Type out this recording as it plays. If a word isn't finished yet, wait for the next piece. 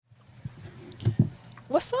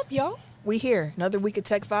What's up, y'all? We here. Another week of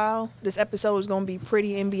Tech File. This episode is going to be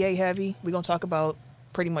pretty NBA heavy. We're going to talk about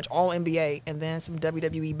pretty much all NBA and then some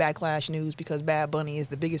WWE Backlash news because Bad Bunny is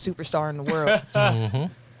the biggest superstar in the world.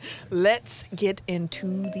 Let's get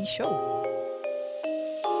into the show.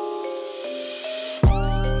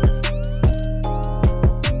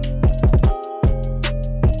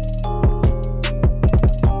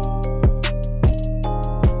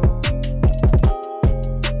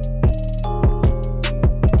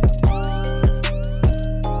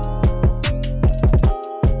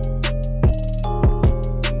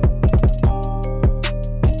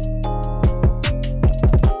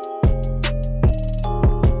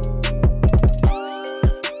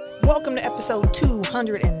 Episode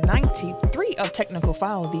 293 of Technical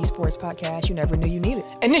File, the sports podcast you never knew you needed.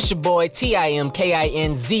 And it's your boy,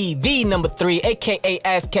 TIMKINZ, the number 3, a.k.a.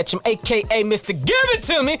 Ass Ketchum, a.k.a. Mr. Give It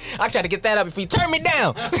To Me. I tried to get that up before you turn me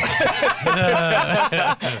down.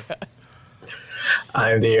 I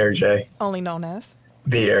am the RJ. Only known as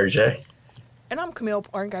The RJ. And I'm Camille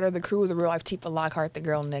Arngeiter, the crew of the real life Tifa Lockhart, the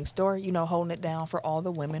girl next door, you know, holding it down for all the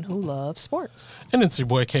women who love sports. And it's your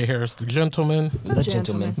boy K Harris, the gentleman. The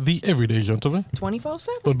gentleman. The everyday gentleman. 24/7.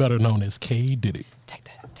 But better known as K Diddy. Take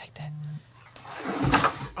that.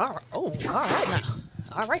 All right. Oh, all right now.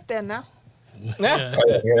 All right then now. Yeah. Oh,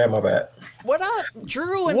 yeah, that my bad. What up,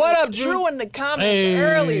 Drew? Drew in the comments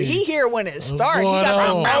earlier. He here when it starts. He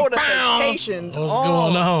got the notifications What's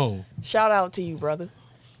going on? Shout out to you, brother.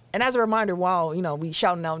 And as a reminder, while, you know, we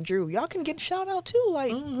shouting out Drew, y'all can get a shout out too.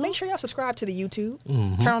 Like, make sure y'all subscribe to the YouTube.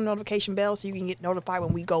 Turn on the notification bell so you can get notified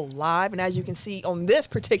when we go live. And as you can see on this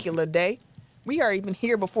particular day, we are even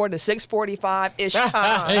here before the 6:45-ish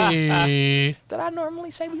time Hey. that I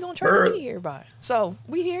normally say we gonna try to be here by. So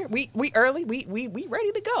we here, we early, we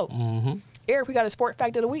ready to go. Eric, we got a sport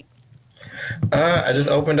fact of the week. I just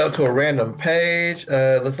opened up to a random page.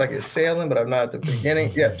 Looks like it's sailing, but I'm not at the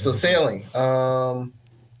beginning. Yep, so sailing.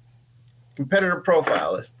 Competitor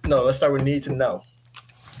profile. Let's start with need to know.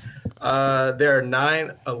 There are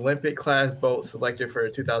 9 Olympic class boats selected for the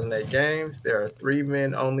 2008 games. There are 3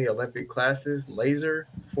 men only Olympic classes, Laser,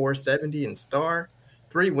 470, and Star.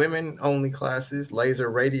 3 women only classes, Laser,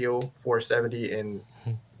 Radial, 470, and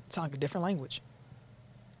Sound like a different language.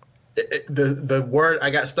 the word I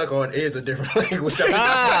got stuck on is a different language.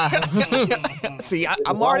 See,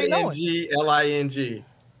 I'm already knowing. YNGLING.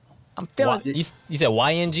 I'm feeling. You said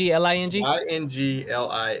YNGLING?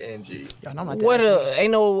 YNGLING. Y'all know I'm not What? that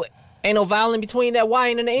Ain't no vowel in between that Y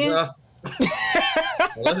and the N?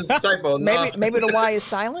 Unless it's a typo. Maybe the Y is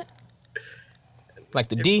silent. Like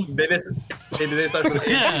the D? Then it's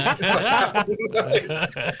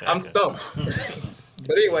I'm stumped.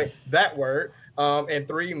 But anyway, that word. And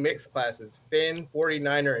 3 mixed classes: Fin,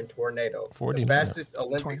 49er, and Tornado. 49er. The fastest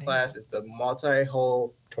Olympic class is the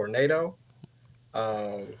multi-hull Tornado.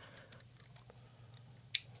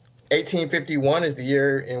 1851 is the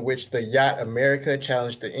year in which the yacht America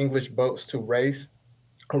challenged the English boats to race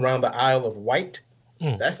around the Isle of Wight.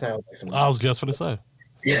 That sounds like some. I was just going to say.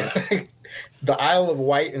 Yeah. The Isle of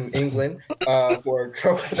Wight in England for a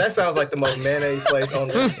trophy. That sounds like the most mayonnaise place on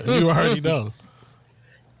earth. You already know.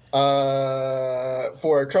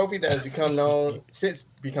 For a trophy that has become known as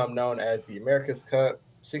the America's Cup.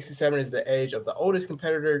 67 is the age of the oldest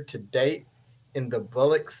competitor to date in the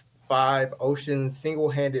Bullocks 5 Ocean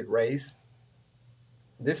single-handed race.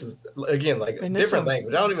 This is, again, like a different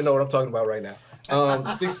language. I don't even know what I'm talking about right now.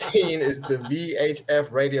 16 is the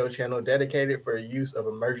VHF radio channel dedicated for use of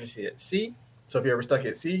emergency at sea. So if you're ever stuck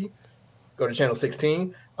at sea, go to channel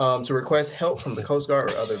 16 to request help from the Coast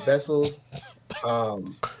Guard or other vessels.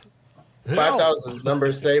 5,000 number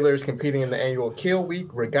of sailors competing in the annual Kiel Week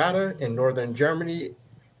Regatta in northern Germany,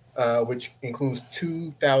 which includes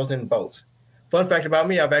 2,000 boats. Fun fact about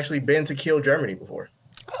me, I've actually been to Kiel, Germany before.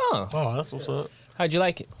 Oh, that's what's up. How'd you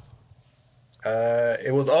like it?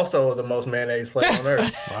 It was also the most mayonnaise place on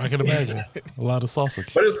earth. I can imagine. A lot of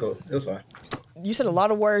sausage. But it was cool. It was fine. You said a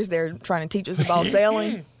lot of words there trying to teach us about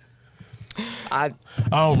sailing. I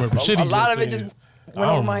don't remember. A lot of it just went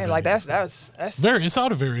over my head. Like that's very. It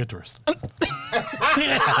sounded very interesting.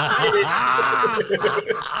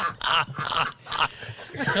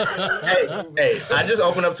 Hey, I just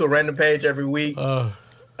open up to a random page every week, so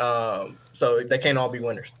they can't all be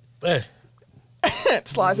winners. Hey.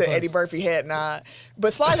 Sly said Eddie Murphy had not,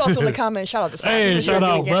 but Sly's also in the comments. Shout out to Sly. Hey, shout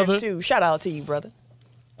out, brother. Shout out to you, brother.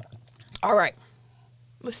 All right,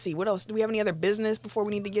 let's see what else. Do we have any other business before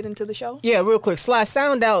we need to get into the show? Yeah, real quick. Sly,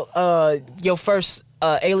 sound out your first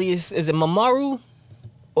alias. Is it Mamaru?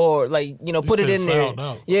 or like put it in there.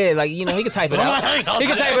 Yeah, like he can type it out. He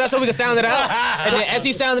can type it out so we can sound it out. And then as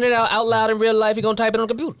he's sounding it out loud in real life, he gonna type it on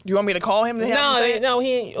the computer. You want me to call him? No,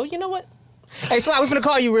 he ain't. Oh, you know what? Hey, Sly, we finna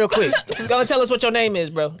call you real quick. Go and tell us what your name is,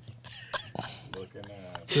 bro.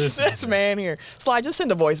 This man here. Sly, just send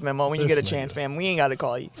a voice memo when you get a chance, fam. We ain't got to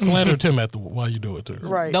call you. Slander Tim while you do it, too.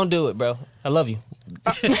 Right. Don't do it, bro. I love you.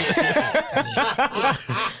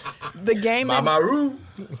 The game. Mamaru.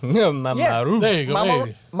 Mamaru. There you go.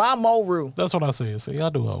 Mamoru. That's what I said. See, I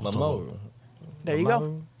do have Mamoru. There you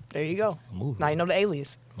go. There you go. Now you know the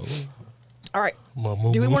alias. Mamoru. All right.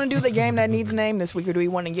 Mamoru. Do we want to do the game that needs a name this week, or do we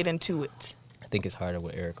want to get into it? I think it's harder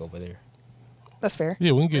with Eric over there. That's fair.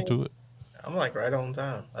 Yeah, we can get to it. I'm like right on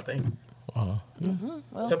time, I think. Well,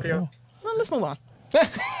 What's up, y'all? Well, let's move on.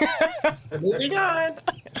 Moving on.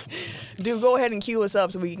 Dude, go ahead and cue us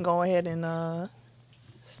up so we can go ahead and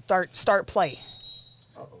start play.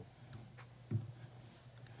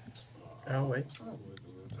 Oh, wait.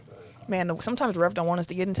 Man, sometimes the ref don't want us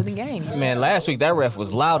to get into the game. Man, last week that ref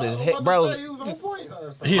was loud as heck, bro.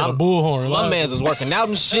 He had a bullhorn. My man's was working out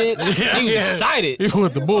and shit. He was excited. He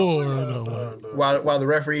put the bullhorn. While the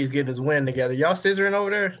referee's getting his win together, y'all scissoring over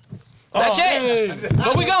there? Not yet.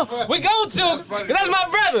 But we go to, cause that's my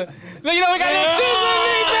brother. So we got a little scissor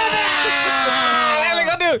me, brother. That's what we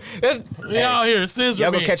gonna do. We out here, scissor.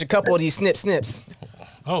 Y'all gonna catch a couple of these snips.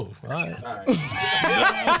 Oh, all right.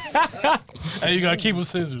 Hey, you gotta keep them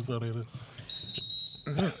scissors so they. Hey,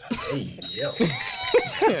 yo.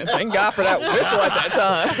 Thank God for that whistle at that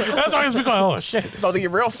time. That's why he's been going, oh shit. About to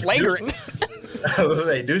get real flagrant.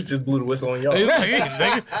 Hey, Deuce just blew the whistle on y'all. These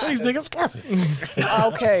niggas scared.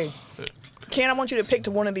 Okay. Ken, I want you to pick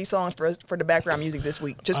to one of these songs for the background music this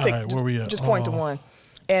week. Just pick. All right, where we at? Just point to one.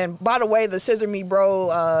 And by the way, the Scissor Me Bro,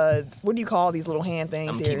 what do you call these little hand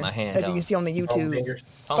things I'm here? keep my hand that down. you can see on the YouTube.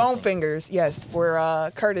 Phone fingers, yes.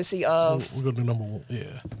 We're courtesy of We're gonna do number one.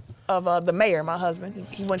 Yeah. of the mayor, my husband.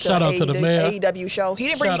 He went to Shout the out to the mayor. AEW show. He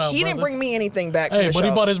didn't Shout out, bring me anything back from Hey, the but show.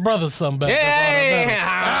 he bought his brother something back.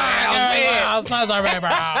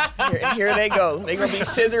 And here they go. They're gonna be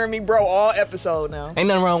scissoring me, bro, all episode now. Ain't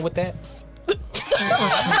nothing wrong with that.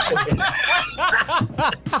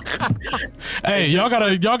 Hey, y'all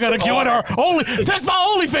gotta join our Tech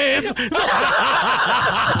File OnlyFans.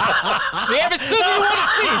 See every scissor you want to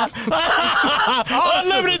see.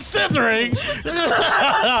 Unlimited scissoring.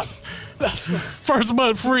 First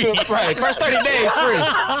month free. Right, first 30 days free.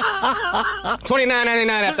 $29.99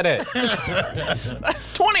 after that.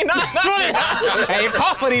 $29. Hey, it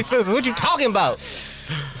costs for these scissors. What you talking about?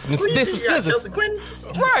 Some expensive scissors.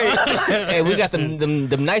 Right. Hey, we got them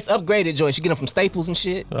nice upgraded joints. You get them from Staples and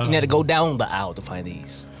shit. You had to go down the aisle to find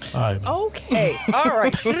these. All right, man. Okay. All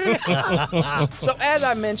right. So as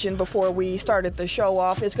I mentioned before we started the show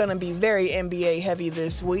off, it's going to be very NBA heavy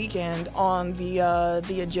this week, and on the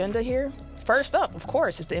agenda here, first up, of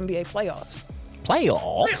course, is the NBA playoffs.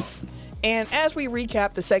 Playoffs? And as we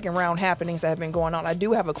recap the second round happenings that have been going on, I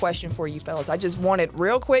do have a question for you fellas. I just wanted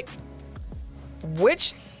real quick,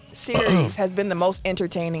 which series has been the most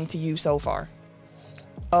entertaining to you so far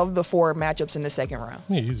of the 4 matchups in the second round?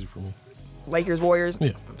 Yeah, easy for me. Lakers, Warriors?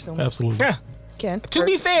 Yeah, absolutely. Yeah. Ken? To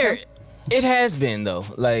be fair, it has been though.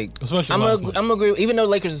 Like, especially I'm last night. gonna agree. Even though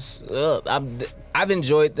Lakers, I've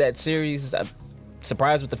enjoyed that series. I'm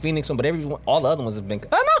surprised with the Phoenix one, but all the other ones have been.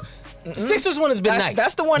 I know. The Sixers one has been nice.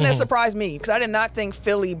 That's the one that surprised me because I did not think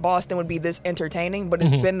Philly, Boston would be this entertaining, but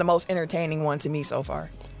it's been the most entertaining one to me so far.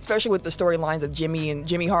 Especially with the storylines of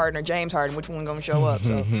Jimmy Harden or James Harden, which one gonna show up?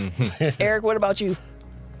 So, Eric, what about you?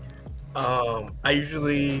 I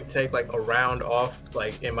usually take like a round off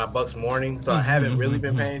like in my Bucks morning, so I haven't really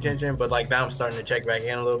been paying attention. But like now I'm starting to check back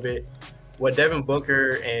in a little bit. What Devin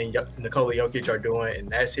Booker and Nikola Jokic are doing in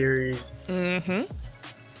that series,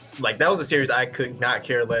 like that was a series I could not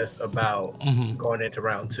care less about going into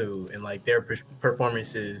round 2, and like their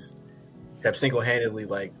performances have single-handedly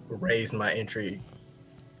like raised my intrigue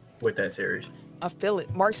with that series. I feel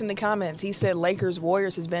it. Mark's in the comments. He said Lakers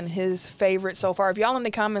Warriors has been his favorite so far. If y'all in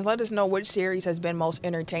the comments, let us know which series has been most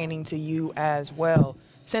entertaining to you as well.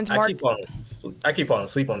 Since Mark, I keep falling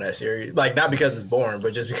asleep on that series. Like not because it's boring,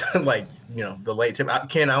 but just because like the late tip.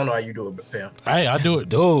 Ken, I don't know how you do it, but Pam. Hey, I do it,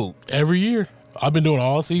 dude, every year. I've been doing it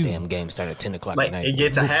all season. Damn game started at 10 o'clock Like at night. it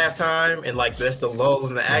gets a halftime, and like that's the lull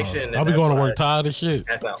in the action. I'll be going to work tired as shit.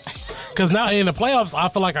 That's out. Because now in the playoffs, I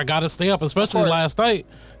feel like I got to stay up, especially last night.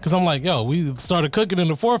 Because I'm like, yo, we started cooking in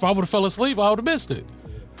the fourth. I would have fell asleep. I would have missed it.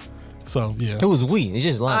 So, yeah. It was we. It's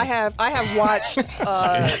just lying. I have watched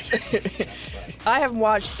I have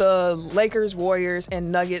watched the Lakers, Warriors,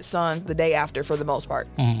 and Nuggets, Suns the day after for the most part.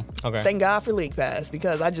 Okay. Thank God for League Pass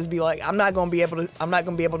because I just be like, I'm not gonna be able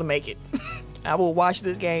to make it. I will watch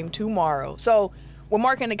this game tomorrow. So we're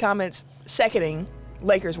marking the comments seconding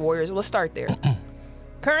Lakers, Warriors. Let's start there.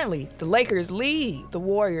 Currently, the Lakers lead the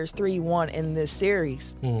Warriors 3-1 in this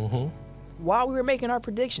series. While we were making our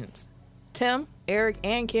predictions, Tim, Eric,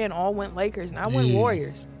 and Ken all went Lakers, and I went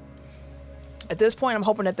Warriors. At this point, I'm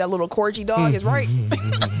hoping that little corgi dog is right.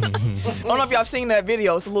 I don't know if y'all seen that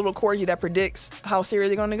video. It's a little corgi that predicts how serious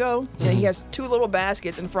they're going to go. And he has two little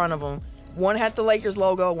baskets in front of him. One had the Lakers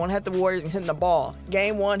logo, one had the Warriors, and hitting the ball.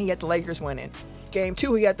 Game 1, he had the Lakers winning. Game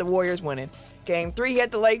 2, he had the Warriors winning. Game 3, he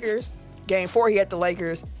had the Lakers. Game 4, he had the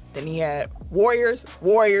Lakers. Then he had Warriors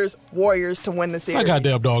to win the series. That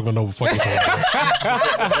goddamn dog don't know what fucking talking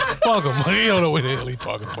about. Fuck him. He don't know what the hell he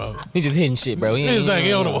talking about. He just hitting shit, bro. He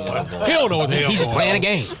don't know what the hell. He's just playing a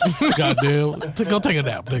game. Goddamn. Go take a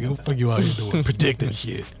nap, nigga. What the fuck you out here doing? Predicting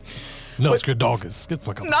shit. Nostradamus. Get the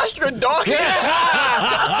fuck up. Nostradamus.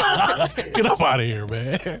 Get up out of here,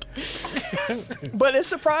 man. But it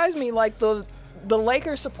surprised me, like the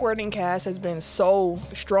Lakers supporting cast has been so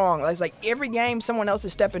strong. It's like every game someone else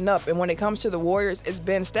is stepping up, and when it comes to the Warriors, it's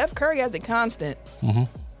been Steph Curry as a constant.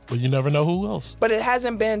 But you never know who else. But it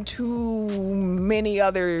hasn't been too many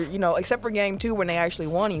other, except for game 2 when they actually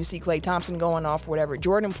won. You see Klay Thompson going off, whatever.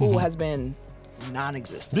 Jordan Poole has been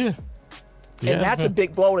non-existent. Yeah. And that's a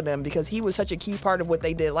big blow to them because he was such a key part of what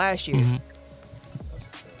they did last year.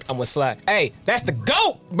 I'm with Sly. Hey, that's the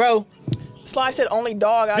GOAT, bro. Sly said only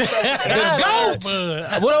dog I trust. The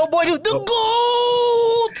GOAT. What old boy do? The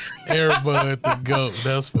GOAT. Everybody the GOAT.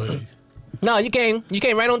 That's funny. No, you came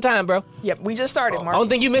right on time, bro. Yep, we just started, Mark. Only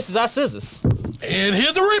thing you missed is our scissors. And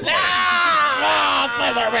here's a replay.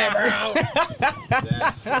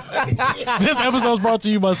 This episode is brought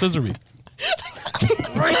to you by Scissor.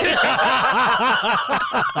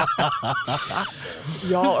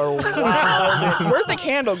 Y'all are wild. Where'd the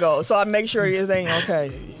candle go? So I make sure it ain't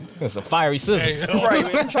okay. It's a fiery scissors. Right,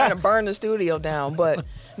 we're trying to burn the studio down. But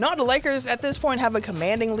no, the Lakers at this point have a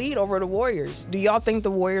commanding lead over the Warriors. Do y'all think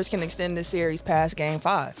the Warriors can extend this series past Game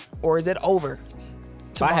 5? Or is it over?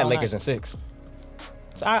 I had Lakers in 6.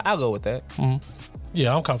 So I'll go with that.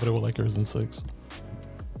 Yeah, I'm confident with Lakers in 6.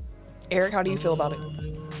 Eric, how do you feel about it?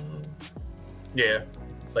 Yeah,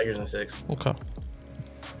 Lakers in 6. Okay.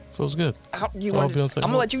 Feels good. I'm no.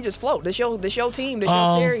 gonna let you just float. This your team. This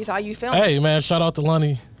your series. How you feeling? Hey man, shout out to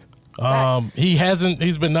Lonnie.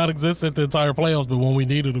 He's been non-existent the entire playoffs, but when we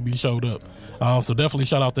needed him, he showed up. So definitely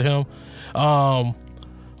shout out to him.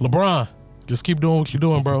 LeBron, just keep doing what you're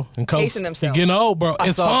doing, bro. And Coach, Pacing himself. you're getting old, bro.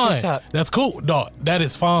 It's fine. TikTok. That's cool, dog. That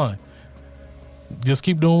is fine. Just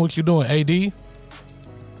keep doing what you're doing. AD,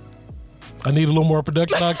 I need a little more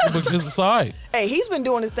production, actually, but it's all right. Hey, he's been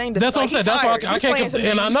doing his thing. That's what I'm saying. That's why I can't.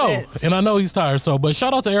 And I know he's tired. So, but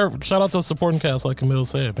shout out to Eric. Shout out to the supporting cast, like Camille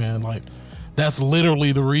said, man. Like, that's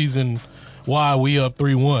literally the reason why we up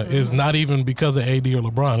 3-1. It's not even because of AD or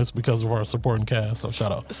LeBron. It's because of our supporting cast. So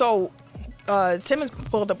shout out. So Tim has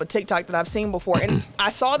pulled up a TikTok that I've seen before, and I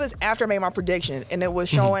saw this after I made my prediction, and it was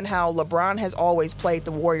showing how LeBron has always played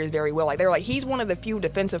the Warriors very well. Like they're like he's one of the few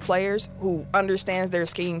defensive players who understands their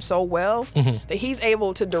scheme so well that he's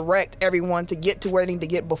able to direct everyone to get to where they need to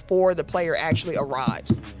get before the player actually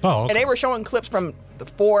arrives. Oh, okay. And they were showing clips from the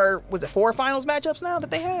 4 finals matchups now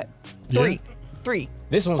that they had? Three.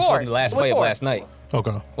 This one was Four. from the last It was play of 4. last night.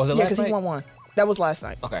 Okay. Was it Yeah, last because night? he won 1. That was last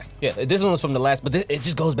night. Okay. Yeah, this one was from the last, but it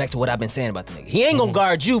just goes back to what I've been saying about the nigga. He ain't gonna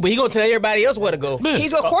guard you, but he gonna tell everybody else where to go.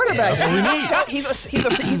 He's a quarterback. He's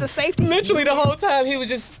a safety. Literally the whole time he was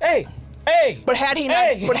just, hey. But had he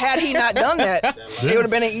not done that, it would have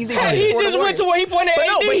been an easy win. He just went to where he pointed But AD.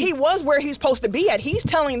 no, but he was where he's supposed to be at. He's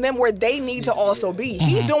telling them where they need to also be.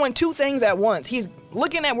 He's doing 2 things at once. He's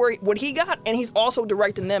looking at what he got, and he's also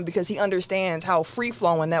directing them because he understands how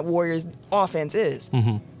free-flowing that Warriors offense is.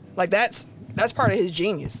 Like, that's part of his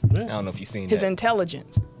genius, I don't know if you've seen his that.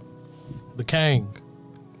 intelligence. The Kang.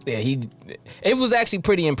 Yeah, it was actually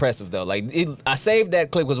pretty impressive though. Like I saved that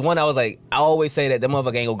clip because one, I was like, I always say that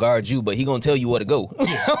motherfucker ain't gonna guard you, but he gonna tell you where to go.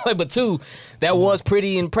 But 2, that was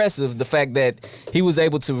pretty impressive. The fact that he was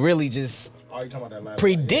able to really just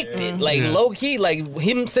predict it, like low key, like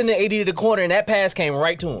him sending AD to the corner and that pass came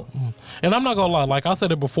right to him. And I'm not gonna lie, like I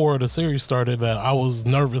said it before the series started, that I was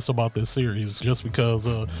nervous about this series just because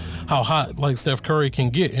of how hot like Steph Curry can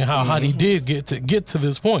get and how hot he did get to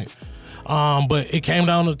this point. But it came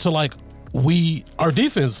down to like our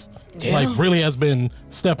defense like really has been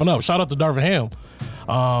stepping up. Shout out to Darvin Ham,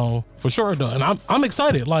 for sure though. And I'm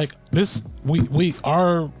excited. Like this,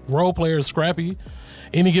 our role player is scrappy,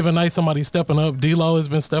 any given night somebody's stepping up. D-Lo has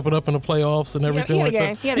been stepping up in the playoffs and everything he had like a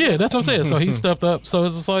game. that. He had a Yeah, game. that's what I'm saying. So he stepped up. So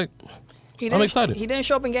it's just like, I'm excited. He didn't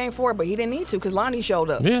show up in game 4, but he didn't need to because Lonnie showed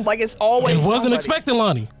up. Yeah. Like it's always. and wasn't somebody. expecting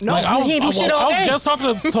Lonnie. No, like, I he didn't do shit all was day. just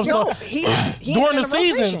talking to No, he during in the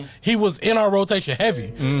season, rotation. he was in our rotation heavy.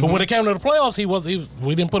 But when it came to the playoffs,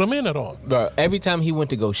 we didn't put him in at all. Bro, every time he went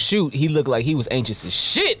to go shoot, he looked like he was anxious as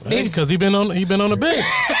shit. Because he been on the bench.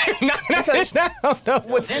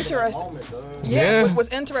 What's interesting? Yeah. What's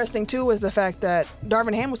interesting too is the fact that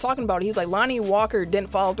Darvin Ham was talking about it. He was like Lonnie Walker didn't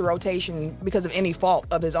follow the rotation because of any fault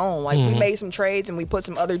of his own. Like we made some trades and we put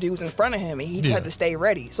some other dudes in front of him, and he just had to stay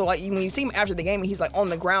ready. So like when you see him after the game, and he's like on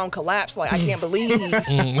the ground, collapsed. Like I can't believe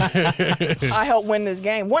I helped win this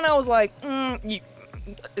game. When I was like,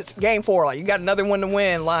 it's game 4. Like you got another one to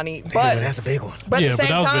win, Lonnie. But that's a big one. But Yeah, at the but same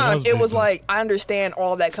that was big. That time, was it big, was though. like I understand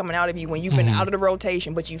all that coming out of you when you've been out of the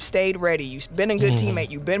rotation, but you've stayed ready. You've been a good teammate.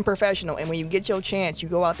 You've been professional, and when you get your chance, you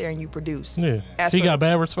go out there and you produce. Yeah, As he for- got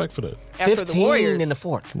bad respect for that. As for the 15 Warriors, in the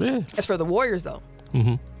 4th. Yeah, as for the Warriors, though,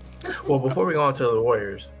 Well, before we go on to the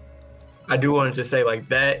Warriors, I do want to just say like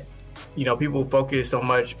that, people focus so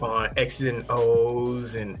much on X's and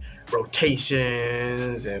O's and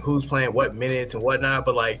rotations and who's playing what minutes and whatnot,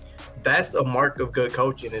 but like that's a mark of good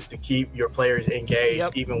coaching is to keep your players engaged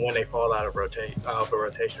Yep. even when they fall out of rotation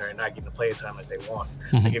or not getting the playing time that they want.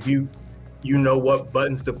 Like if you know what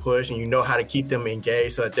buttons to push and you know how to keep them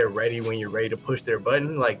engaged so that they're ready when you're ready to push their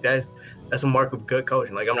button, like that's a mark of good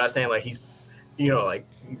coaching. Like I'm not saying like he's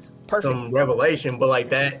he's Perfect. some revelation, but like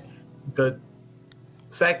that, the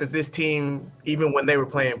fact that this team, even when they were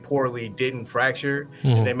playing poorly, didn't fracture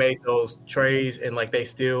and they made those trades and like they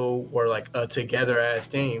still were like a together ass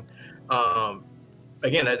team.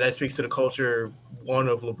 Again, that speaks to the culture, one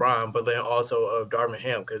of LeBron, but then also of Darvin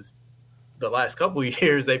Ham, because the last couple of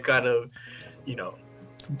years they've kind of,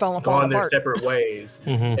 falling gone their apart. separate ways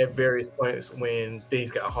at various points when things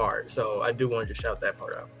got hard. So I do want to just shout that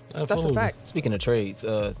part out. That's a absolutely. fact. Speaking of trades,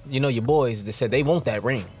 your boys, they said they want that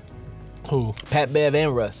ring. Who? Pat Bev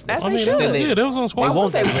and Russ. As I they mean, should. yeah, they was on the squad. They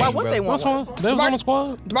want that Why ring, would bro. they want What's one? wrong? They was on the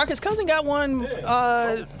squad. DeMarcus Cousins got one.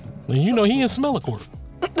 And he in Smellicourt.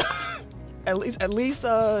 At least.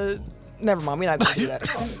 Never mind. We're not going to do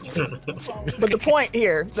that. But the point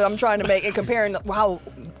here that I'm trying to make in comparing how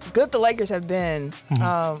good the Lakers have been,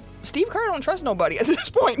 Steve Kerr don't trust nobody at this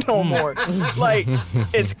point no more. Like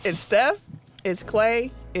it's Steph, it's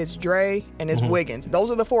Clay, it's Dre, and it's Wiggins.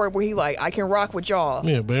 Those are the 4 where he like I can rock with y'all.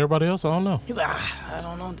 Yeah, but everybody else, I don't know. He's like I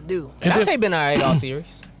don't know what to do. And Dante then- been all right all series.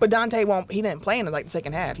 But Dante won't. He didn't play in like the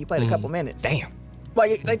second half. He played a couple minutes. Damn.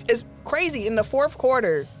 Like it's crazy. In the 4th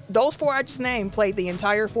quarter, those 4 I just named played the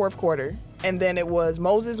entire 4th quarter, and then it was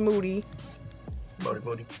Moses Moody,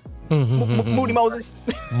 Moody. Moody Moses.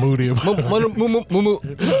 Moody. Moo.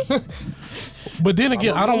 But then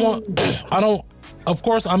again, I don't. Of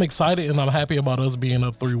course, I'm excited and I'm happy about us being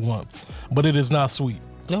up 3-1, but it is not sweet.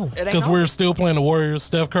 No. It ain't Because over. we're still playing the Warriors.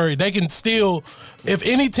 Steph Curry, they can still, if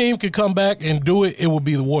any team could come back and do it, it would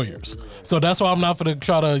be the Warriors. So that's why I'm not going to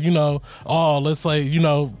try to, let's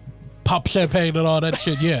say, pop champagne and all that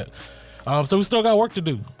shit yet. So we still got work to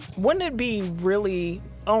do. Wouldn't it be really?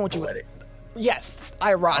 I don't want you. Yes,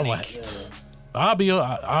 ironic. I'll be If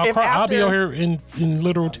cry, I'll be after- out here in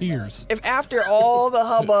literal tears. If after all the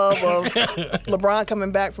hubbub of LeBron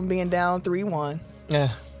coming back from being down 3-1,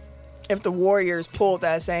 Yeah. if the Warriors pulled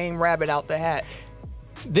that same rabbit out the hat,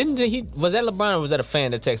 Was that LeBron or was that a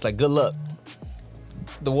fan that texted like, good luck?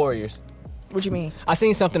 The Warriors. what you mean? I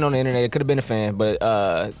seen something on the internet. It could have been a fan, but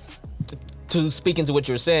to speaking to what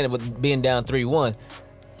you were saying with being down 3-1,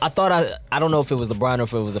 I thought I don't know if it was LeBron or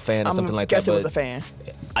if it was a fan or something like guess that. it was but a fan.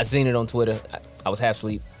 I seen it on Twitter. I was half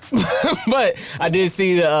asleep, but I did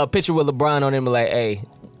see the picture with LeBron on it. Like, hey,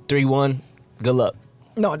 3-1, good luck.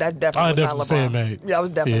 No, that definitely was not definitely LeBron. fan-made. Yeah, it was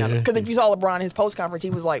definitely not. Yeah. Because if you saw LeBron in his post conference, he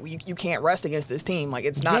was like, "You can't rest against this team. Like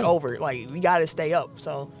it's not Yeah. over. Like we got to stay up."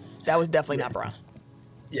 So that was definitely not LeBron.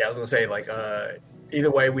 Yeah, I was gonna say like either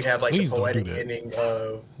way we have like Please the don't do poetic that. ending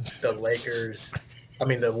of the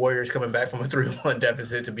the Warriors coming back from a 3-1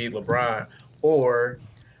 deficit to beat LeBron, or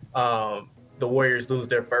the Warriors lose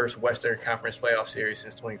their first Western Conference playoff series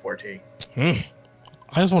since 2014. I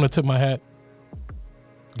just want to tip my hat.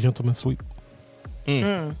 Gentleman sweep.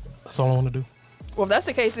 That's all I want to do. Well, if that's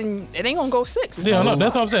the case, then it ain't gonna go 6. It's Yeah, gonna no, go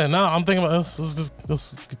that's what I'm saying. Now I'm thinking about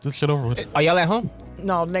let's get this shit over with. Are y'all at home?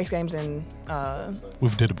 No, the next game's in.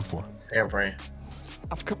 We've did it before. San Fran.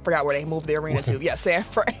 I forgot where they moved the arena to. Yeah, San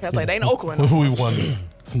Fran. I was like, they in Oakland. We've won.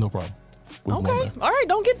 It's no problem. We've won Okay, that. all right.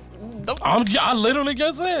 Don't. I literally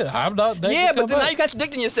just said I'm not. That Yeah, can but come then now back. you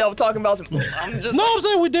contradicting yourself talking about some. I'm just. No, I'm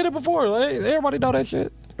saying we did it before. Like, everybody know that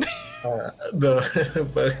shit.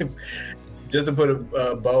 But just to put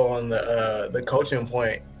a bow on the coaching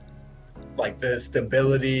point, like the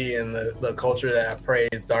stability and the culture that I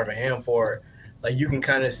praised Darvin Ham for, like you can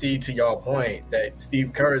kind of see to y'all point that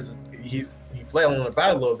Steve Kerr he's flailing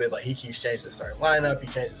about a little bit. Like he keeps changing the starting lineup, he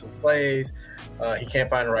changes some plays, he can't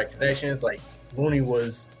find the right connections. Like Looney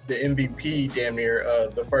was the MVP damn near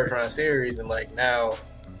of the first round series, and like now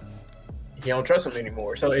he don't trust him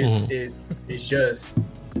anymore. So it's just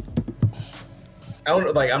I don't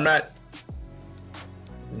know. Like I'm not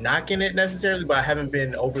knocking it necessarily, but I haven't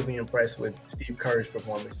been overly impressed with Steve Kerr's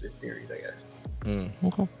performance this series, I guess.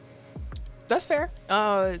 Okay. That's fair.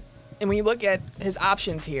 And when you look at his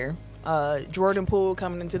options here, Jordan Poole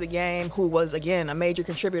coming into the game, who was, again, a major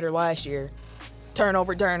contributor last year.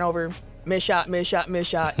 Turnover, miss shot. It's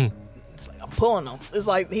like, I'm pulling him. It's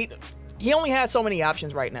like he only has so many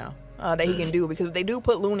options right now that he can do, because if they do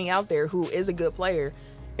put Looney out there, who is a good player,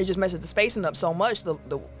 it just messes the spacing up so much,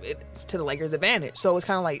 it's to the Lakers' advantage. So it's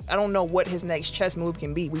kind of like, I don't know what his next chess move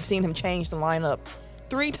can be. We've seen him change the lineup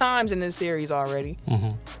 3 times in this series already.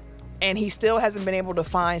 And he still hasn't been able to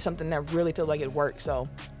find something that really feels like it works. So,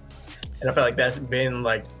 and I feel like that's been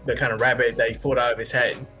like the kind of rabbit that he's pulled out of his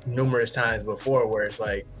hat numerous times before, where it's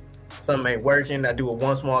like something ain't working. I do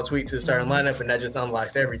one small tweak to the starting lineup, and that just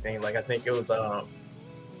unlocks everything. Like I think it was I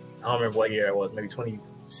don't remember what year it was, maybe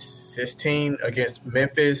 2015 against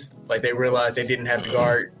Memphis. Like they realized they didn't have to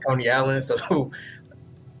guard Tony Allen, so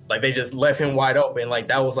like they just left him wide open. Like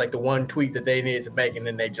that was like the one tweak that they needed to make, and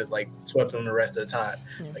then they just like swept him the rest of the time.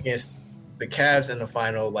 Against the Cavs in the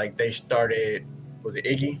final, like they started, was it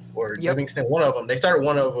Iggy or Livingston? One of them. They started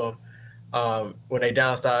one of them when they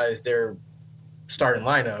downsized their starting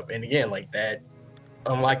lineup, and again, like that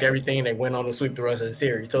unlocked everything. They went on to sweep the rest of the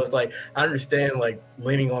series. So it's like I understand like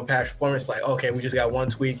leaning on past performance, like okay, we just got one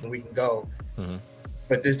tweak and we can go.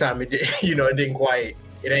 But this time it didn't quite.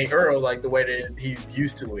 It ain't Earl like the way that he's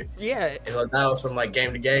used to it. yeah. And so now it's from like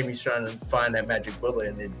game to game, he's trying to find that magic bullet,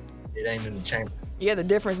 and it ain't in the chamber. Yeah, the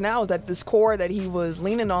difference now is that this core that he was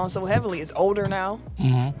leaning on so heavily is older now.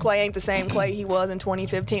 Clay ain't the same Clay he was in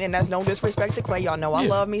 2015, and that's no disrespect to Clay. Y'all know I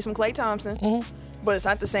love me some Clay Thompson. But it's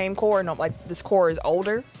not the same core. No, like this core is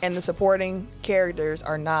older, and the supporting characters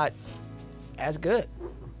are not as good.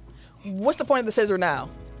 What's the point of the scissor now?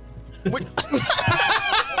 They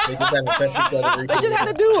just had to touch each other. They just had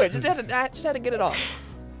to do it. Just had to get it off.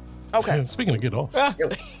 Okay. Speaking of get off.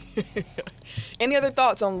 Any other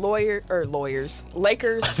thoughts on Lakers,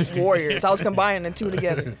 Warriors? I was combining the two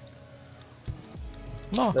together.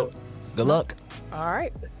 No. Nope. Good luck. All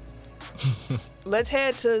right. Let's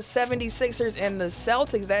head to 76ers and the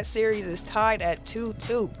Celtics. That series is tied at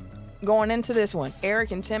 2-2. Going into this one, Eric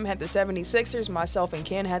and Tim had the 76ers. Myself and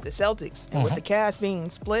Ken had the Celtics. And with the cast being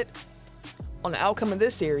split on the outcome of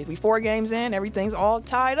this series, we 4 games in, everything's all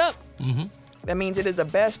tied up. That means it is a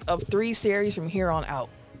best of 3 series from here on out.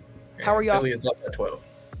 How are y'all? Philly is up at 12.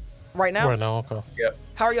 Right now? Right now, okay. Yep.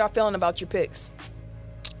 How are y'all feeling about your picks?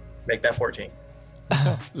 Make that 14.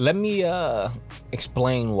 Let me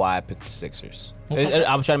explain why I picked the Sixers.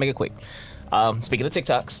 I'm trying to make it quick. Speaking of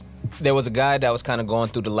TikToks, there was a guy that was kind of going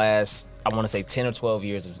through the last, I want to say 10 or 12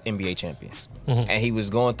 years of NBA champions. And he was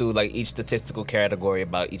going through like each statistical category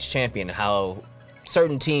about each champion and how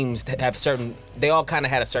certain teams have they all kind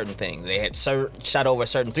of had a certain thing. They had shot over a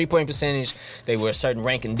certain 3-point percentage. They were a certain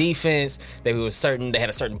rank in defense. They had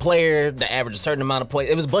a certain player that averaged a certain amount of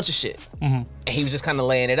points. It was a bunch of shit. And he was just kind of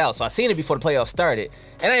laying it out. So I seen it before the playoffs started.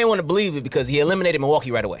 And I didn't want to believe it because he eliminated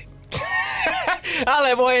Milwaukee right away. I was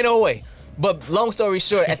like, boy, ain't no way. But long story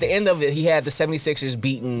short, at the end of it, he had the 76ers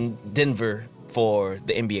beating Denver for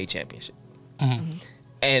the NBA championship.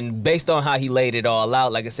 And based on how he laid it all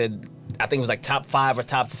out, like I said, I think it was like top 5 or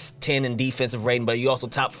top 10 in defensive rating, but you also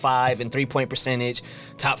top 5 in 3-point percentage,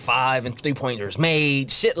 top 5 in 3-pointers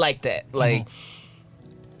made, shit like that. Like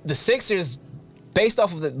the Sixers, based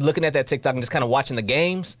off of looking at that TikTok and just kind of watching the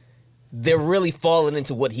games, they're really falling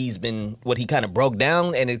into what he kind of broke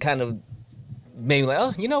down, and it kind of made me like,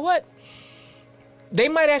 oh, you know what? They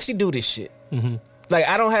might actually do this shit. Like,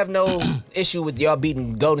 I don't have no issue with y'all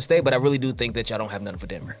beating Golden State, but I really do think that y'all don't have nothing for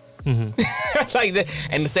Denver. Like that,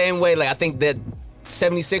 and the same way, like I think that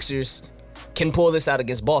 76ers can pull this out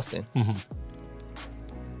against Boston.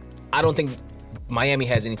 I don't think Miami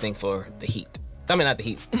has anything for the Heat. I mean, not the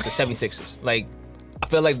Heat, the 76ers. Like, I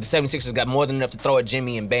feel like the 76ers got more than enough to throw at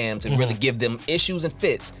Jimmy and Bam to really give them issues and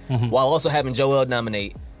fits while also having Joel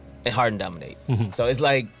dominate and Harden dominate. So it's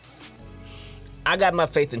like, I got my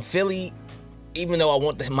faith in Philly, even though I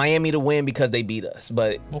want the Miami to win because they beat us.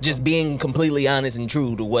 But just being completely honest and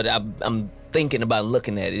true to what I'm thinking about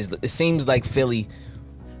looking at is, it seems like Philly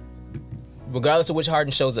regardless of which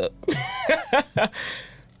Harden shows up.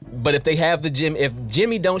 But if they have if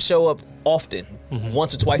Jimmy don't show up often,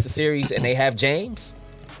 once or twice a series, and they have James,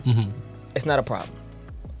 it's not a problem.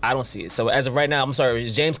 I don't see it. So as of right now, I'm sorry,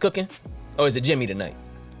 is James cooking, or is it Jimmy tonight?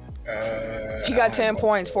 He got 10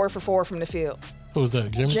 points, 4 for 4 from the field. Who's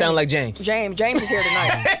that? Jimmy? Sound like James. James is here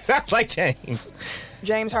tonight. Sounds like James.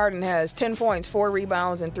 James Harden has 10 points, 4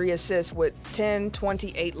 rebounds, and 3 assists with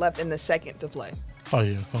 10:28 left in the second to play. Oh,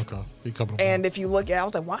 yeah. Okay. He coming. And if you look at it, I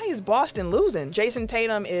was like, why is Boston losing? Jason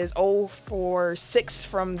Tatum is 0 for 6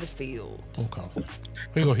 from the field. Okay.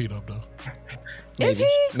 He gonna heat up, though. Is he?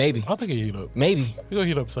 Maybe. I think he heat up. Maybe. He gonna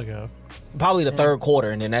heat up second half. Probably the third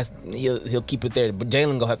quarter, and then he'll keep it there. But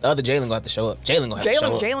the other Jalen gonna have to show up.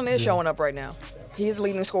 Jalen is showing up right now. He's the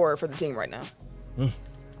leading scorer for the team right now.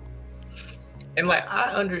 And like,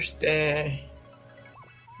 I understand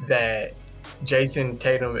that Jason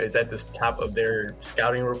Tatum is at the top of their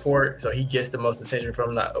scouting report, so he gets the most attention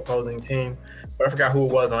from the opposing team. But I forgot who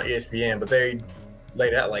it was on ESPN, but they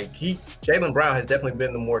laid out like Jaylen Brown has definitely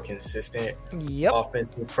been the more consistent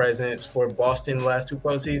offensive presence for Boston the last 2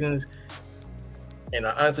 postseasons. And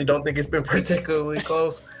I honestly don't think it's been particularly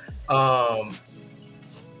close.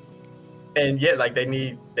 And yet, like, they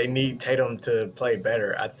need Tatum to play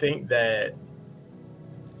better. I think that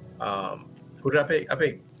who did I pick?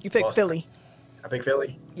 You picked Boston. Philly. I picked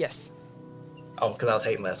Philly. Yes. Oh, because I was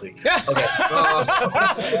hating last week. Okay.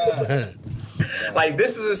 Like,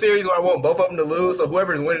 this is a series where I want both of them to lose. So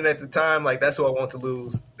whoever's winning at the time, like, that's who I want to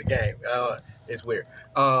lose the game. It's weird.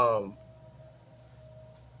 But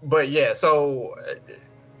yeah, so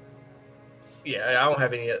I don't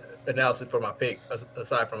have any analysis for my pick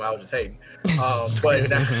aside from I was just hating. But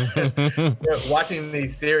now, watching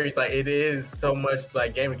these series, like, it is so much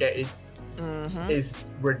like game to game. It's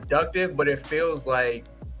reductive, but it feels like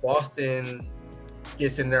Boston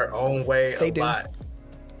gets in their own way a lot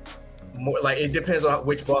more. Like, it depends on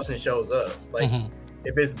which Boston shows up. Like,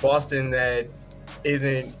 if it's Boston that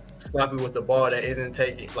isn't sloppy with the ball, that isn't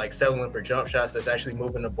settling for jump shots, that's actually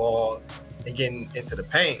moving the ball and getting into the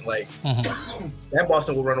paint, like that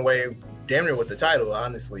Boston will run away damn near with the title,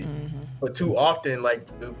 honestly. But too often, like,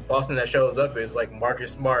 the Boston that shows up is like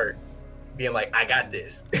Marcus Smart being like, I got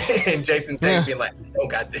this, and Jason Tatum being like, I don't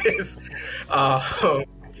got this.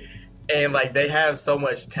 And like, they have so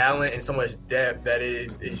much talent and so much depth that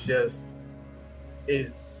it's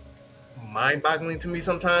mind-boggling to me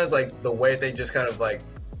sometimes, like the way they just kind of like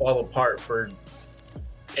fall apart for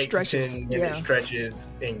 8 to 10 minute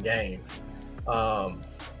stretches in games.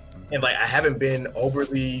 And like, I haven't been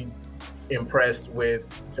overly impressed with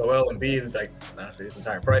Joel Embiid, like, honestly, this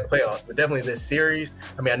entire playoffs, but definitely this series.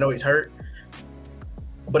 I mean, I know he's hurt,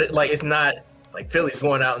 but it's not like Philly's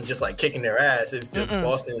going out and just like kicking their ass. It's just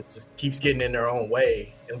Boston just keeps getting in their own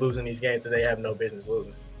way and losing these games that they have no business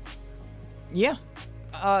losing. Yeah.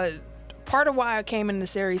 Part of why I came in the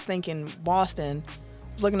series thinking Boston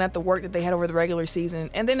was looking at the work that they had over the regular season,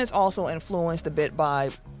 and then it's also influenced a bit by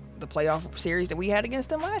the playoff series that we had against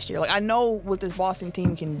them last year. Like, I know what this Boston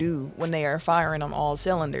team can do when they are firing on all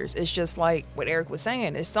cylinders. It's just like what Eric was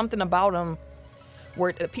saying. It's something about them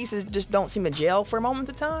where the pieces just don't seem to gel for a moment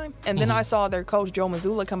of time. And then I saw their coach, Joe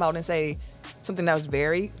Mazzulla, come out and say something that was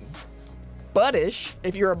very Buddish.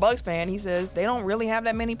 If you're a Bucks fan, he says they don't really have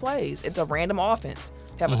that many plays. It's a random offense.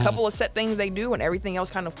 They have a couple of set things they do, and everything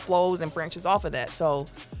else kind of flows and branches off of that. So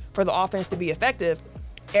for the offense to be effective,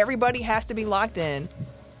 everybody has to be locked in,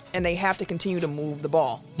 and they have to continue to move the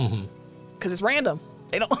ball because it's random.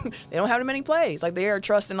 They don't have that many plays. Like, they are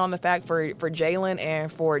trusting on the fact for Jalen and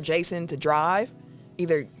for Jason to drive,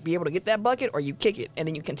 either be able to get that bucket or you kick it, and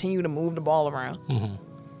then you continue to move the ball around.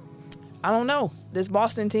 I don't know. This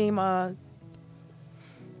Boston team,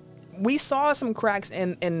 we saw some cracks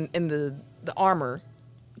in the armor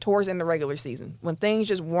towards in the regular season when things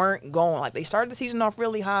just weren't going. Like, they started the season off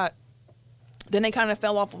really hot, then they kind of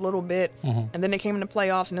fell off a little bit, and then they came in the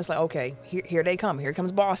playoffs, and it's like, okay, here they come. Here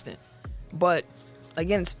comes Boston. But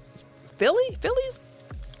against Philly's,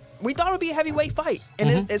 we thought it would be a heavyweight fight, and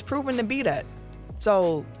it's proven to be that.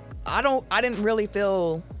 So I didn't really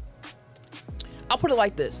feel. I'll put it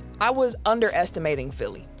like this: I was underestimating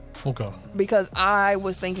Philly. Okay. Because I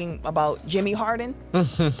was thinking about Jimmy Harden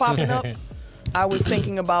popping up. I was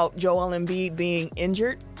thinking about Joel Embiid being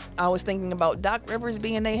injured. I was thinking about Doc Rivers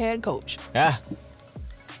being their head coach. Yeah.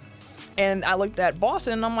 And I looked at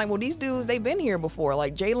Boston, and I'm like, well, these dudes, they've been here before.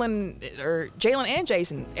 Like Jalen and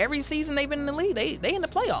Jason, every season they've been in the league, they in the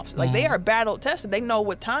playoffs. Like, they are battle tested. They know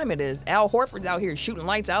what time it is. Al Horford's out here shooting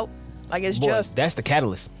lights out. Like, it's Boy, just that's the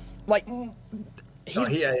catalyst. like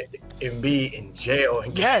He had Embiid in jail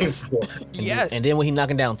in Yes. Game 4. Yes. And then when he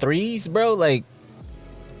knocking down threes, bro, like,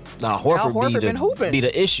 nah, Horford been hooping. be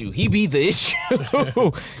the issue. He be the issue.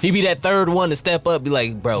 He be that third one to step up, be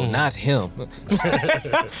like, bro, not him.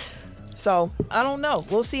 So I don't know.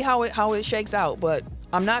 We'll see how it shakes out, but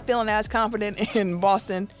I'm not feeling as confident in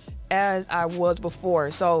Boston as I was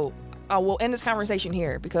before. So I will end this conversation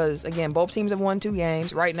here because again, both teams have won 2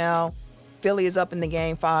 games. Right now, Philly is up in the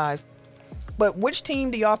game 5. But which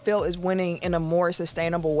team do y'all feel is winning in a more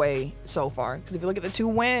sustainable way so far? Because if you look at the 2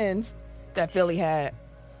 wins that Philly had,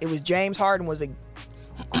 it was James Harden was a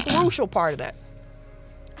crucial part of that.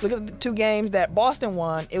 Look at the 2 games that Boston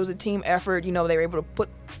won. It was a team effort. You know, they were able to put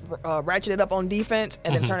ratchet it up on defense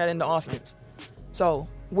and then turn that into offense. So,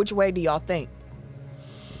 which way do y'all think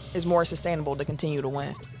is more sustainable to continue to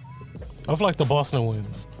win? I feel like the Boston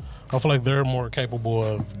wins. I feel like they're more capable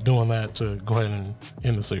of doing that to go ahead and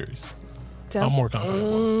end the series. Tim? I'm more confident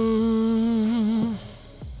in Boston.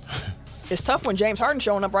 It's tough when James Harden's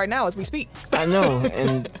showing up right now as we speak. I know.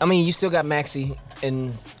 And, I mean, you still got Maxey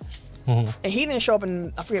and... And he didn't show up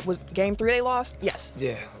in, I forget, was game 3 they lost? Yes.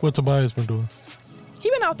 Yeah. What Tobias been doing? He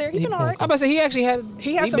been out there. He been all right. I'm about to say he actually had.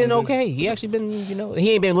 He has been some- okay. He actually been, you know,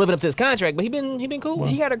 he ain't been living up to his contract, but he been cool.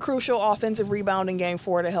 He had a crucial offensive rebound in game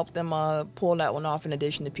 4 to help them pull that one off in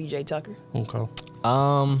addition to PJ Tucker. Okay.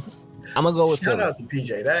 I'm gonna go with Shout Philly. out to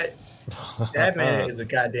PJ. That man is a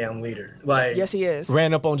goddamn leader. Like, Yes, he is.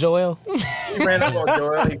 Ran up on Joel. he ran up on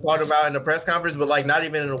Joel. He called him out in the press conference, but like not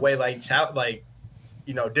even in a way like shout, like,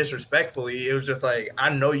 you know, disrespectfully. It was just like, I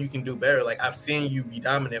know you can do better. Like, I've seen you be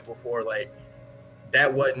dominant before. Like,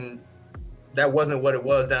 that wasn't what it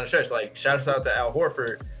was down the stretch. Like, shout out to Al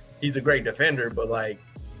Horford. He's a great defender, but like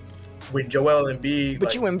with Joel Embiid, But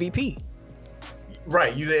like, you MVP.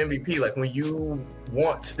 right, you the MVP. Like, when you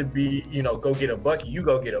want to be, you know, go get a bucket, you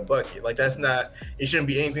go get a bucket. Like, that's not, it shouldn't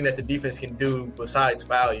be anything that the defense can do besides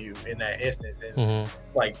foul you in that instance. And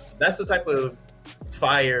like, that's the type of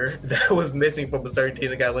fire that was missing from a certain team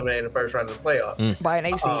that got eliminated in the first round of the playoffs. By an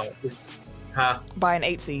 8 seed. By an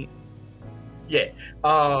 8 seed. Yeah.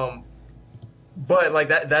 But like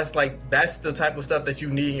that's the type of stuff that you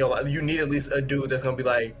need in your life. You need at least a dude that's gonna be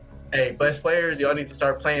like, hey, best players, y'all need to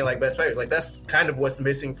start playing like best players. Like, that's kind of what's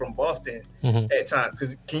missing from Boston at times.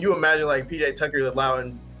 Because can you imagine like PJ Tucker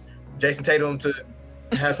allowing Jason Tatum to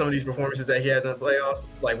have some of these performances that he has in the playoffs,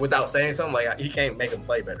 like without saying something? Like, he can't make him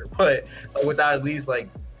play better, but like, without at least like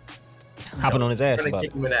Hopping on his ass trying to about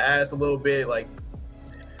kick it. him in the ass a little bit, like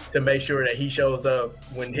to make sure that he shows up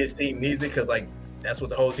when his team needs it, because like that's what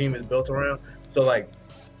the whole team is built around. So like,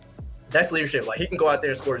 that's leadership. Like, he can go out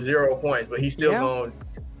there and score 0 points, but he's still going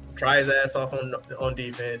to try his ass off on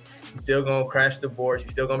defense. He's still going to crash the boards.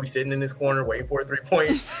 He's still going to be sitting in his corner waiting for a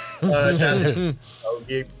 3-point challenge,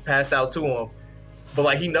 get passed out to him. But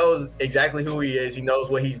like, he knows exactly who he is. He knows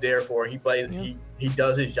what he's there for. He plays. Yeah. He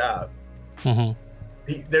does his job.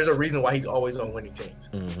 There's a reason why he's always on winning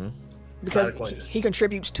teams. Because he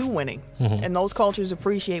contributes to winning, and those cultures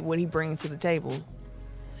appreciate what he brings to the table.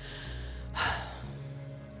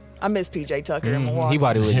 I miss PJ Tucker in Milwaukee. He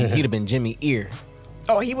probably would. He'd have been Jimmy Ear.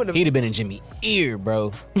 Oh, he would have. He'd have been in Jimmy Ear,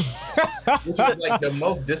 bro. Which is like the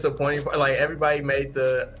most disappointing part. Like, everybody made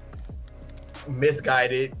the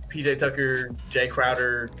misguided PJ Tucker, Jay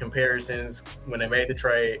Crowder comparisons when they made the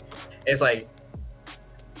trade. It's like,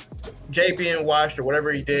 Jay being washed or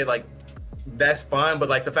whatever he did, like, that's fine. But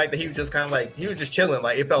like, the fact that he was just kind of like, he was just chilling.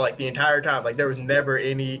 Like, it felt like the entire time, like, there was never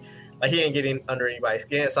any, like, he ain't getting under anybody's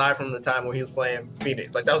skin aside from the time when he was playing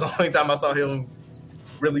Phoenix. Like, that was the only time I saw him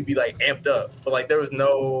really be like amped up. But like, there was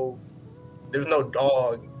no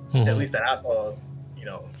dog, at least that I saw, you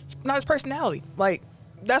know. Not his personality. Like,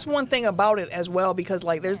 that's one thing about it as well, because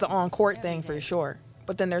like, there's the on-court thing for sure,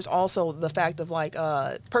 but then there's also the fact of like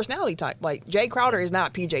personality type. Like, Jay Crowder is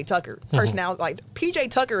not PJ Tucker. Personality, like,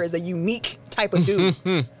 PJ Tucker is a unique type of dude,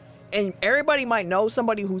 and everybody might know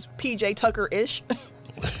somebody who's PJ Tucker-ish.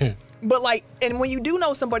 But like, and when you do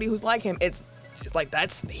know somebody who's like him, it's like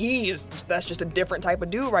that's just a different type of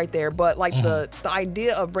dude right there. But like, the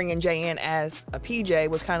idea of bringing Jay in as a PJ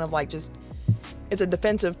was kind of like, just, it's a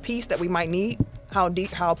defensive piece that we might need. How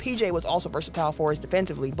PJ was also versatile for us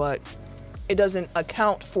defensively, but it doesn't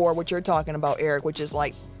account for what you're talking about, Eric, which is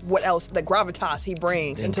like, what else, the gravitas he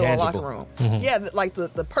brings into a locker room. Yeah, like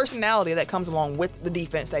the personality that comes along with the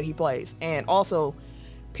defense that he plays. And also,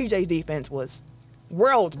 PJ's defense was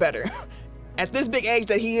worlds better at this big age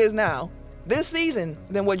that he is now this season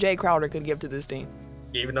than what Jay Crowder could give to this team.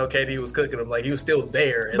 Even though KD was cooking him, like, he was still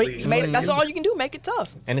there at But least. that's all you can do, make it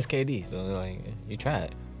tough. And it's KD, so like, you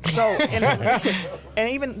tried. So, and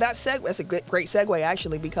even that that's a great segue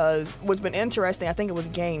actually, because what's been interesting, I think it was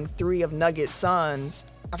game 3 of Nuggets Suns.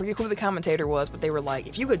 I forget who the commentator was, but they were like,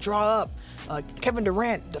 if you could draw up Kevin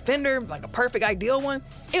Durant defender, like a perfect ideal one,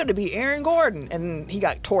 it would be Aaron Gordon. And he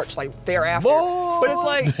got torched like thereafter. Boy. But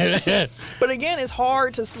it's like, but again, it's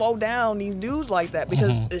hard to slow down these dudes like that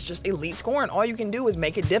because it's just elite scoring. All you can do is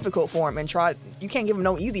make it difficult for him and try. You can't give him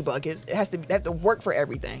no easy buckets. They have to work for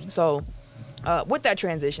everything. So with that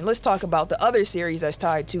transition, let's talk about the other series that's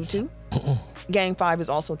tied 2-2. Game 5 is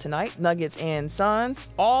also tonight, Nuggets and Suns.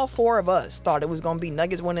 All 4 of us thought it was going to be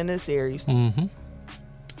Nuggets winning this series. And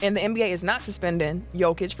the NBA is not suspending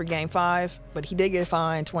Jokic for Game 5, but he did get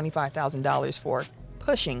fined $25,000 for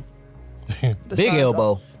pushing the Big Suns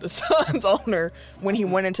elbow. the Suns owner when he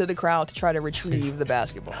went into the crowd to try to retrieve the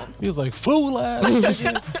basketball. He was like, fool ass.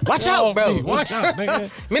 Watch out, bro. Watch out,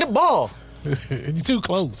 nigga. Give me the ball. You're too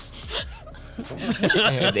close. The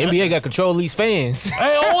NBA got control of these fans.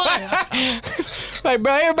 Hey, what? Like,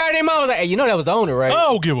 bro, everybody in their mouth was like, hey, you know that was the owner, right? I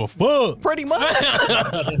don't give a fuck. Pretty much.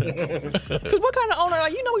 Because what kind of owner,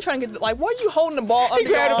 like, you know, we trying to get, like, why are you holding the ball under He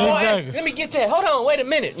grabbed the your ball. arm? Exactly. Hey, let me get that. Hold on, wait a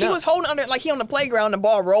minute. He was holding under, like, he on the playground, the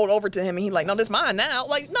ball rolled over to him, and he like, no, this mine now.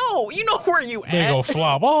 Like, no, you know where you They at. gonna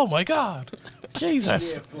flop. Oh my God.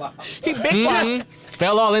 Jesus. He big flop.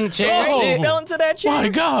 Fell all in the chair. Oh. Shit. Fell into that chair. My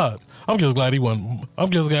God. I'm just glad he wasn't. I'm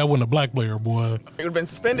just glad I wasn't a black player, boy. He would have been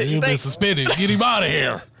suspended, He you would have been think? suspended. Get him out of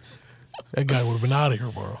here. That guy would have been out of here,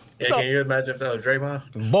 bro. Yeah, So- can you imagine if that was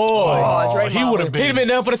Draymond? Boy. Oh, Draymond. He would have He'd been. have been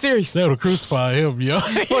done for the series. They would have crucified him, yo.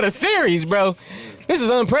 For the series, bro. This is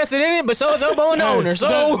unprecedented, but so is elbow on the owner.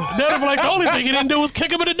 So That'd be like the only thing he didn't do was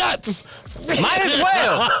kick him in the nuts. might as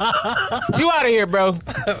well. You out of here, bro.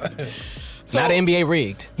 Not NBA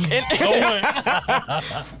rigged.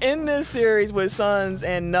 In this series with Suns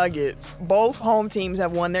and Nuggets, both home teams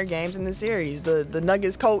have won their games in the series. The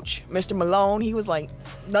Nuggets coach, Mr. Malone, he was like,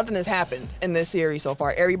 nothing has happened in this series so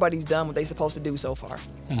far. Everybody's done what they're supposed to do so far.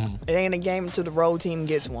 It ain't a game until the road team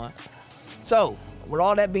gets one. So, with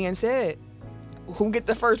all that being said, who get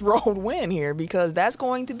the first road win here? Because that's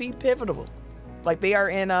going to be pivotal. Like, they are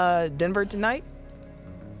in Denver tonight.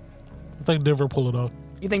 I think Denver pull it off.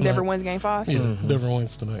 You think Denver wins game 5? Yeah, Denver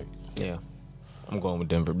wins tonight. Yeah. I'm going with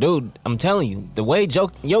Denver. Dude, I'm telling you, the way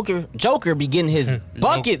Joker be getting his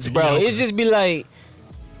buckets, bro, it's just be like,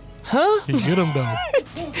 huh? He get him though.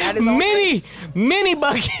 At his own pace. Many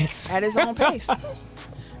buckets. At his own pace.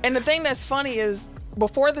 And the thing that's funny is,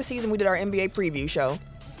 before the season, we did our NBA preview show.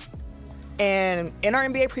 And in our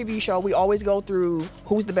NBA preview show, we always go through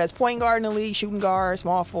who's the best point guard in the league, shooting guard,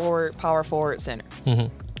 small forward, power forward, center.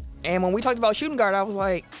 And when we talked about shooting guard, I was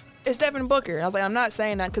like, it's Devin Booker. And I was like, I'm not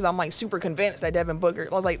saying that because I'm like super convinced that Devin Booker.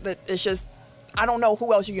 I was like, it's just, I don't know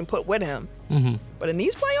who else you can put with him. But in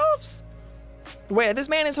these playoffs, the way that this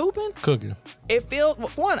man is hooping, Cooking. it feels,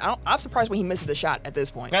 one, I'm surprised when he misses a shot at this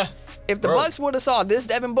point. Yeah. If the Bro. Bucks would have saw this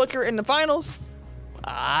Devin Booker in the finals,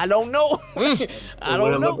 I don't know. I It don't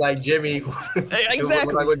would have know. looked like Jimmy. It would've Exactly.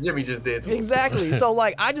 looked like what Jimmy just did. To him. Exactly. So,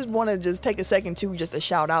 like, I just want to just take a second, too, just to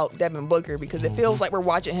shout out Devin Booker because it feels like we're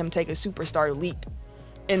watching him take a superstar leap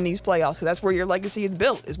in these playoffs because that's where your legacy is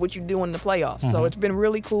built, is what you do in the playoffs. So it's been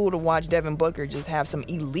really cool to watch Devin Booker just have some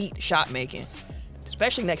elite shot making,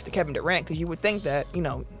 especially next to Kevin Durant, because you would think that, you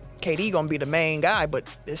know, KD going to be the main guy, but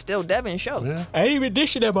it's still Devin's show. Yeah. I ain't even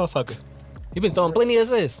dishing that motherfucker. He been throwing plenty of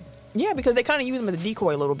assists. Yeah, because they kind of use him as a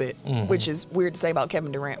decoy a little bit, which is weird to say about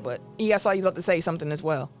Kevin Durant, but I saw you about to say something as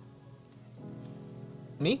well.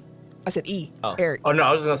 Me? I said E, Oh. Eric. Oh no,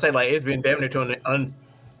 I was just gonna say like it's been damn near to an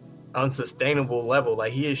unsustainable level.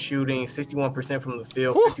 Like he is shooting 61% from the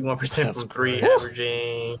field, 51% from three,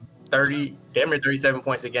 averaging damn near 37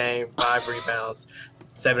 points a game, 5 rebounds,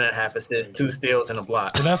 7.5 assists, 2 steals, and a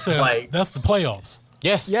block. And that's the playoffs.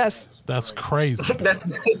 Yes. Yes. That's crazy.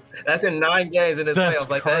 that's in 9 games in this That's playoffs.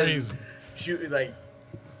 Like crazy. that is like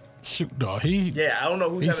Shoot, dog. yeah, I don't know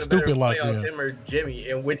who's He's having a better stupid like playoffs, that. him or Jimmy,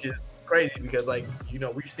 and which is crazy because like you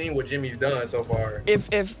know we've seen what Jimmy's done so far. If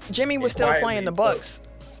Jimmy was still Quietly, playing the Bucks,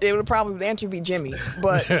 it would probably the answer would be Jimmy.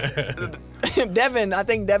 But Devin, I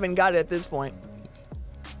think Devin got it at this point.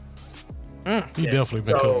 He definitely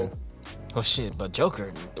been So cooking. Oh, shit. But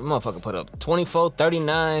Joker, the motherfucker put up 24,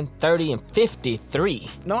 39, 30, and 53.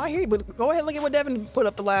 No, I hear you, but go ahead and look at what Devin put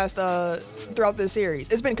up the last throughout this series.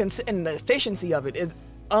 It's been and the efficiency of it is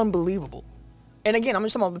unbelievable. And again, I'm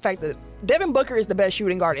just talking about the fact that Devin Booker is the best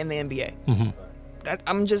shooting guard in the NBA. That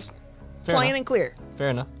I'm just Fair plain enough. and clear. Fair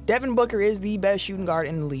enough. Devin Booker is the best shooting guard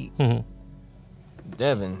in the league.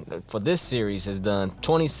 Devin, for this series, has done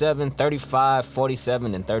 27, 35,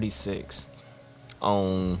 47, and 36.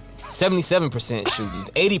 on 77%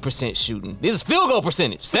 shooting, 80% shooting. This is field goal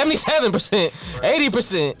percentage. 77%,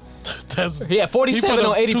 80%. He had 47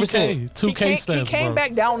 on 80%. 2K stats, he came bro.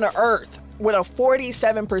 back down to earth with a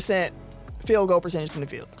 47% field goal percentage from the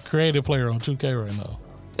field. Creative player on 2K right now.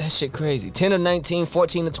 That shit crazy. 10 of 19,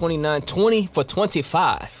 14 to 29, 20 for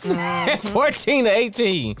 25, 14 to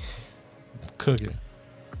 18. Cooking.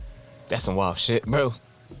 That's some wild shit, bro.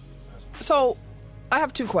 So, I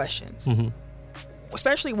have two questions.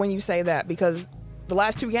 Especially when you say that, because the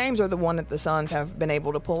last two games are the one that the Suns have been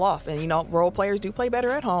able to pull off. And, you know, role players do play better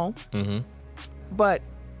at home. But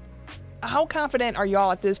how confident are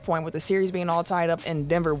y'all at this point with the series being all tied up and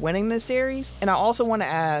Denver winning this series? And I also want to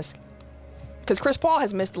ask, because Chris Paul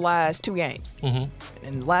has missed the last two games.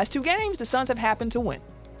 In the last two games, the Suns have happened to win.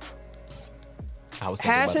 I was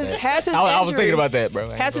thinking about that. Has his I was injury- thinking about that, bro.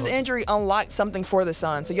 Has his injury unlocked something for the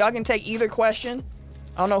Suns? So y'all can take either question.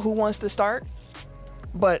 I don't know who wants to start,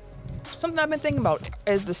 but something I've been thinking about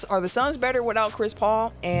is are the Suns better without Chris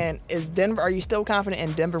Paul? And is Denver? Are you still confident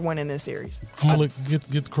in Denver winning this series? I'm gonna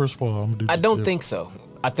get Chris Paul. I don't think so.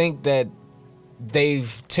 I think that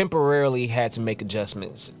they've temporarily had to make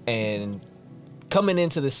adjustments. And coming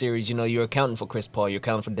into the series, you know, you're accounting for Chris Paul, you're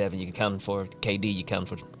accounting for Devin, you're accounting for KD, you're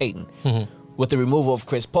accounting for Ayton. With the removal of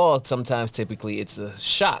Chris Paul, sometimes typically it's a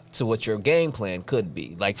shock to what your game plan could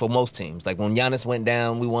be. Like for most teams, like when Giannis went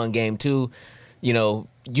down, we won game 2. You know,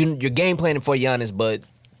 you're game planning for Giannis, but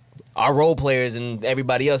our role players and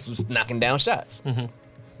everybody else was knocking down shots.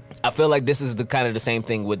 I feel like this is the kind of the same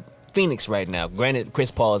thing with Phoenix right now. Granted,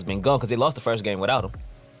 Chris Paul has been gone because they lost the first game without him,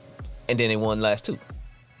 and then they won the last 2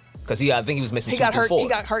 because I think he was missing 2 through 4. He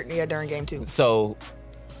got hurt during game 2. So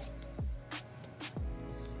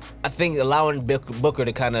I think allowing Booker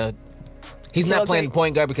to kind of, he's not playing the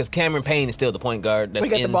point guard because Cameron Payne is still the point guard. He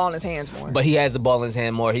got the ball in his hands more. But he has the ball in his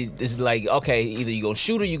hand more. It's like, okay, either you gonna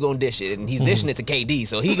shoot or you gonna dish it, and he's dishing it to KD,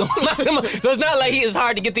 so he gonna knock him up. So it's not like it's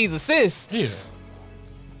hard to get these assists. Yeah.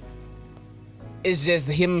 It's just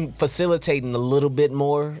him facilitating a little bit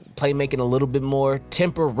more, playmaking a little bit more.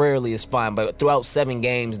 Temporarily is fine, but throughout 7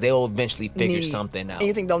 games, they'll eventually figure something out. And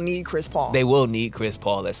you think they'll need Chris Paul? They will need Chris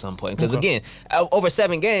Paul at some point. Because again, over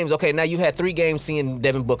 7 games, okay, now you've had 3 games seeing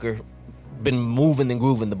Devin Booker been moving and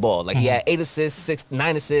grooving the ball. Like he had 8 assists,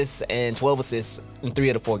 9 assists, and 12 assists in 3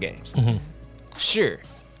 of the 4 games. Sure.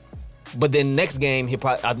 But then next game,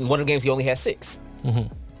 one of the games he only had 6.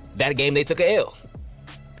 That game they took a L.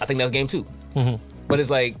 I think that was game 2. But it's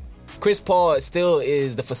like Chris Paul still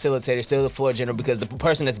is the facilitator, still the floor general, because the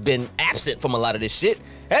person that's been absent from a lot of this shit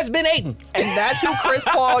has been Ayton. And that's who Chris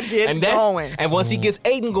Paul gets going. And once he gets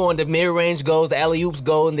Ayton going, the mid-range goes, the alley-oops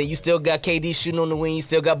go, and then you still got KD shooting on the wing, you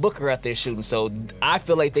still got Booker out there shooting. So I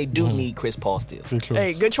feel like they do need Chris Paul still.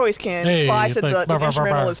 Hey, good choice, Ken. Hey, Sly said the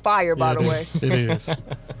instrumental is fire, by the way. It is.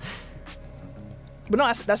 But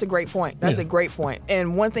no, that's a great point. That's a great point.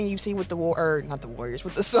 And one thing you see with not the Warriors,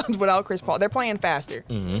 with the Suns without Chris Paul, they're playing faster.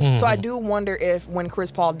 So I do wonder if when Chris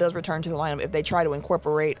Paul does return to the lineup, if they try to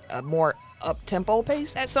incorporate a more up-tempo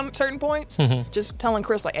pace at some certain points, just telling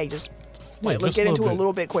Chris, like, hey, let's get into it a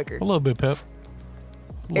little bit quicker. A little bit, Pep.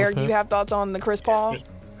 Eric, do you have thoughts on the Chris Paul?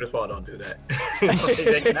 Chris Paul don't do that.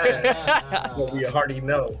 Well, we already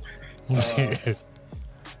know.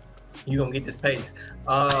 You gonna get this pace.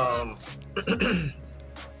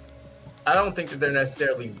 I don't think that they're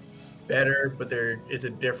necessarily better, but there is a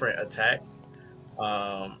different attack.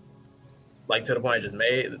 Like to the point I just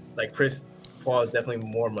made, like Chris Paul is definitely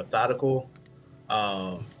more methodical,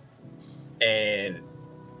 and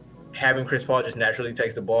having Chris Paul just naturally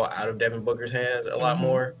takes the ball out of Devin Booker's hands a lot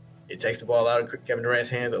more. It takes the ball out of Kevin Durant's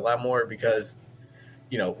hands a lot more because,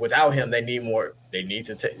 you know, without him, they need more. They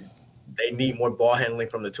need more ball handling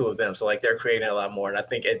from the two of them. So like they're creating a lot more. And I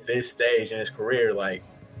think at this stage in his career, like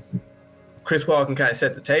Chris Paul can kind of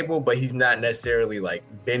set the table, but he's not necessarily like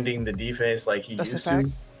bending the defense like he used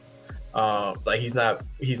to. Like he's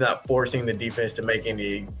not forcing the defense to make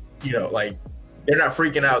any, you know, like they're not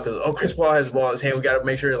freaking out because Chris Paul has the ball in his hand. We got to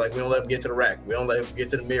make sure like we don't let him get to the rack. We don't let him get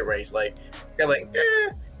to the mid range. Like they're like,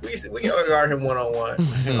 we can guard him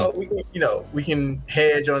 1-on-1. We can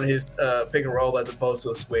hedge on his pick and roll as opposed to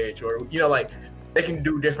a switch, or like they can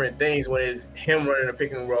do different things when it's him running a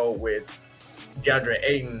pick and roll with DeAndre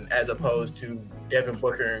Ayton as opposed to Devin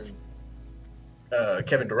Booker and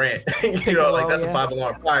Kevin Durant. That's a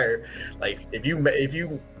 5-alarm fire. Like if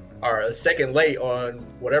you are a second late on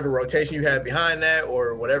whatever rotation you have behind that,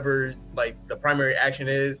 or whatever like the primary action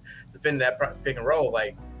is defending that pick and roll,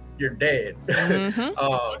 like you're dead.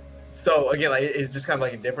 So again, like it's just kind of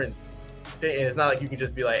like a different thing, and it's not like you can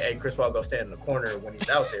just be like, "Hey, Chris Paul, go stand in the corner" when he's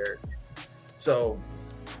out there. So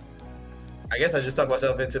I guess I just talked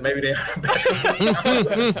myself into maybe they are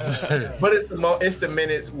better. But it's the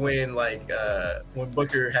minutes when when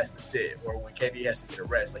Booker has to sit or when KD has to get a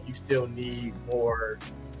rest. Like you still need more.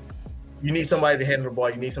 You need somebody to handle the ball.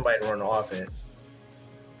 You need somebody to run the offense.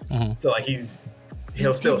 Mm-hmm. So like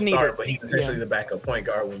he'll still start, but he's essentially the backup point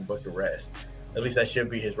guard when Booker rests. At least that should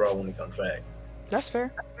be his role when he comes back. That's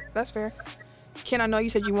fair. Ken, I know you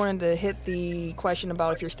said you wanted to hit the question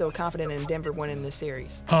about if you're still confident in Denver winning this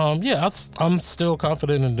series. Yeah, I'm still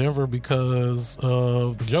confident in Denver because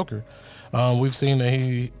of the Joker. We've seen that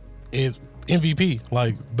he is MVP,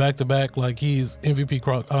 like back to back, like he's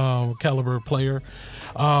MVP caliber player.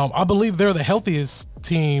 I believe they're the healthiest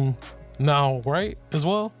team now, right? As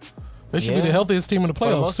well, they should be the healthiest team in the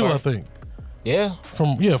playoffs too. I think. Yeah.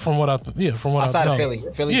 From what outside of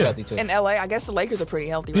Philly's healthy too. In LA, I guess the Lakers are pretty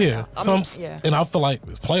healthy right now. And I feel like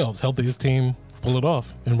playoffs healthiest team pull it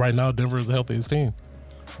off, and right now Denver is the healthiest team.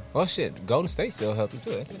 Well, shit, Golden State's still healthy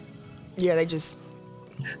too. Isn't it? Yeah, they just.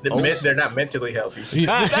 They're not mentally healthy.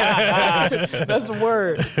 That's the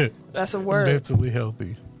word. That's a word. Mentally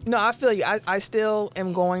healthy. No, I feel you. I still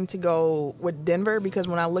am going to go with Denver because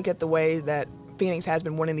when I look at the way that Phoenix has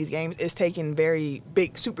been winning these games, it's taken very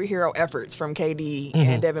big superhero efforts from KD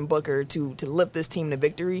and Devin Booker to lift this team to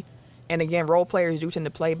victory. And again, role players do tend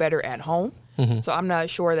to play better at home. So I'm not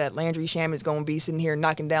sure that Landry Shamet is going to be sitting here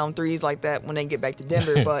knocking down threes like that when they get back to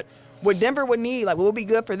Denver. But what Denver would need, like what would be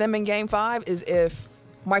good for them in Game 5 is if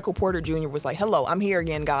Michael Porter Jr. was like, hello, I'm here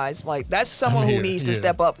again, guys. Like that's someone who needs to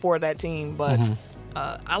step up for that team. But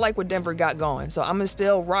I like what Denver got going. So I'm going to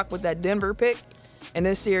still rock with that Denver pick. And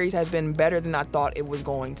this series has been better than I thought it was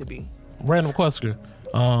going to be. Random question.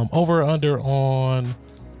 Over or under on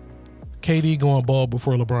KD going ball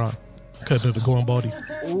before LeBron? Cutting the going baldy.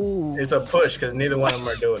 Ooh. It's a push because neither one of them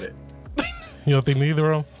are doing it. You don't think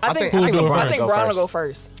neither of them? I think Bron will go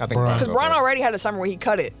first. I think Bron because Bron already had a summer where he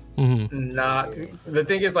cut it. Nah, the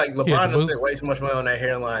thing is like LeBron has spent way too much money on that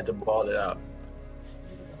hairline to ball it out.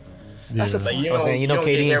 Yeah. Like,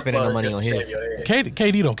 KD ain't spending no money on his.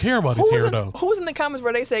 KD don't care about his hair though. Who's in the comments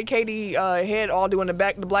where they say KD head all doing the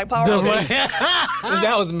Black Power?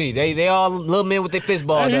 That was me. They all little men with their fist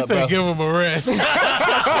balled up, bro. Give him a rest.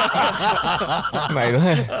 Like,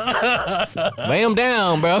 lay him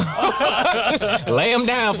down, bro. Just lay him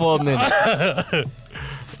down for a minute.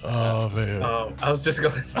 Oh man. I was just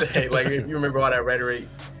gonna say, like, if you remember all that rhetoric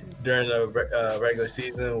during the regular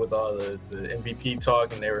season with all the MVP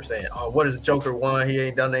talk, and they were saying, "Oh, what has Joker won? He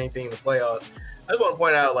ain't done anything in the playoffs." I just want to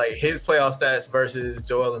point out, like, his playoff stats versus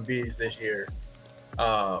Joel Embiid's this year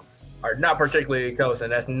are not particularly close,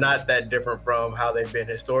 and that's not that different from how they've been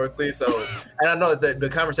historically. So, and I know that the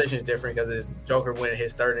conversation is different because it's Joker winning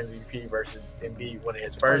his third MVP versus Embiid winning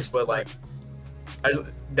his first, but like,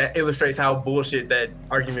 that illustrates how bullshit that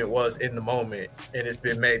argument was in the moment, and it's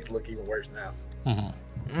been made to look even worse now.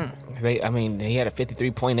 He had a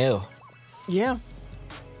 53-point L. Yeah.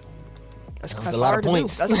 That's a lot of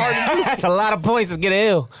points. That's hard to do. That's a lot of points to get an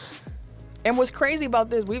L. And what's crazy about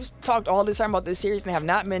this, we've talked all this time about this series and have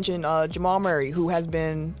not mentioned Jamal Murray, who has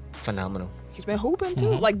been phenomenal. He's been hooping too.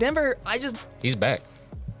 Like Denver, he's back.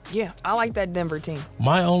 Yeah, I like that Denver team.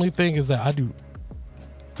 My only thing is that I do,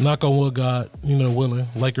 knock on wood, God, willing,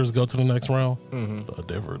 Lakers go to the next round.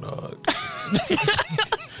 Denver, dog.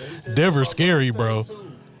 Denver scary, bro.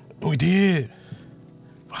 We did.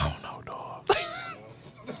 I don't know, dog.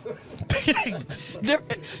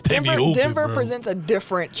 Denver presents a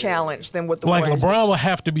different challenge than what the Warriors LeBron do. will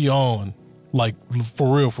have to be on, like,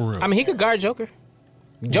 for real. I mean, he could guard Joker.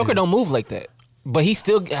 Joker don't move like that. But he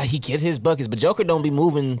still he get his buckets, but Joker don't be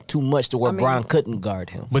moving too much to where Bron couldn't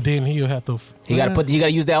guard him. But then he'll have to. He got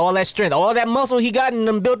to use all that strength, all that muscle he got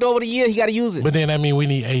and built over the year. He got to use it. But then that mean we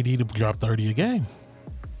need AD to drop 30 a game.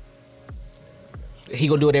 He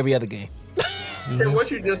gonna do it every other game. And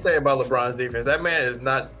what you just say about LeBron's defense? That man is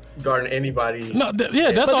not guarding anybody. No, that's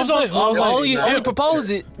what I'm saying. I was only proposed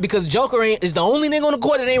it because Joker is the only nigga on the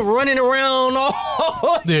court that ain't running around.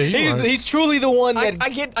 He's truly the one that I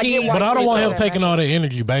get but I don't want him taking all that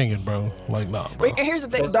energy banging, bro. Like, nah, bro. And here's the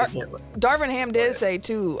thing, Darvin Ham did say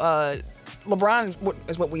too. LeBron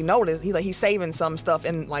is what we noticed. He's saving some stuff,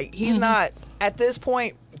 and like he's not at this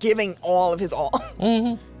point giving all of his all.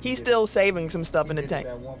 He's still saving some stuff in the tank.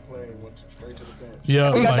 That one play went straight to the bench.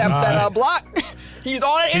 Yeah, we got that block. He used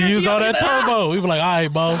all that energy. He used all that turbo. We were like, all right,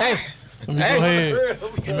 boss. Hey, let me go ahead.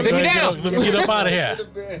 Sit me down. Let me get up out of here.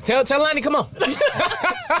 Tell Lonnie, come on.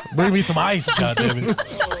 Bring me some ice,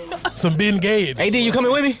 goddammit. Some Ben Gay. AD, you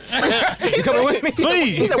coming with me? You coming with me?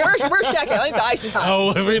 Please. He said, where's Shaq at? I think the ice is hot.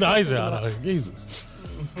 Oh, I mean, the ice out. Jesus.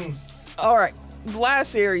 All right. The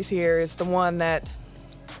last series here is the one that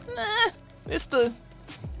It's the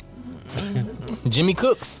Jimmy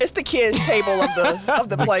Cooks. it's the kids table of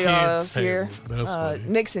the playoffs kids table. here. That's funny.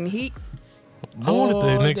 Knicks and Heat. I wanted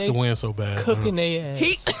the Knicks they to win so bad. Cooking their ass.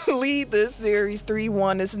 Heat lead this series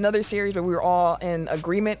 3-1. This is another series where we were all in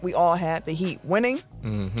agreement. We all had the Heat winning.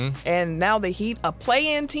 Mm-hmm. And now the Heat, a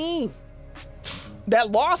play-in team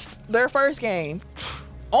that lost their first game,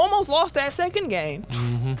 almost lost that second game,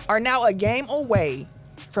 are now a game away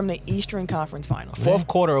from the Eastern Conference Finals. Fourth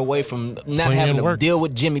quarter away from not Playing having to works. deal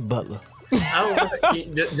with Jimmy Butler. I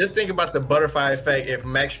don't just think about the butterfly effect if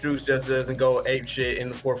Max Strus just doesn't go ape shit in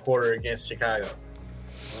the fourth quarter against Chicago.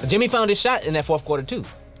 Jimmy found his shot in that fourth quarter too.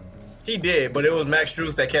 He did, but it was Max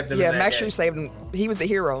Strus that kept him Yeah, in that Max game. Strus saved him. He was the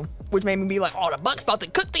hero, which made me be like, oh, the Bucks about to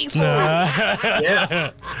cook these fools.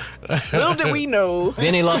 Yeah, Little did we know.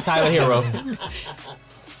 Then they lost Tyler Hero.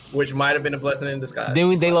 which might have been a blessing in disguise.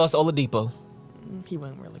 Then they lost Oladipo. He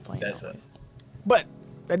wasn't really playing. That's that it. But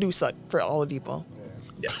that do suck for Oladipo.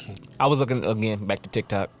 Yeah. I was looking again back to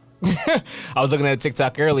TikTok. I was looking at a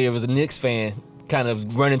TikTok earlier. It was a Knicks fan kind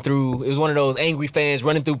of running through. It was one of those angry fans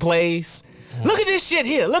running through plays. Look at this shit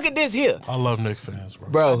here. Look at this here. I love Knicks fans, bro.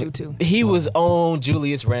 Bro, I do too. he was on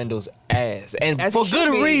Julius Randle's ass. And As for he should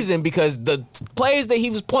good be. reason, because the plays that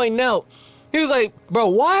he was pointing out, he was like, bro,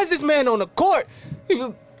 why is this man on the court?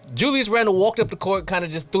 Julius Randle walked up the court, kind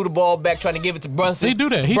of just threw the ball back, trying to give it to Brunson. He do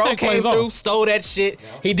that. He Bro take came plays through, off. stole that shit.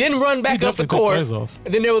 He didn't run back He up the definitely take court. plays off.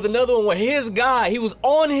 And then there was another one where his guy, he was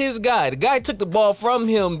on his guy. The guy took the ball from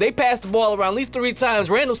him. They passed the ball around at least 3 times.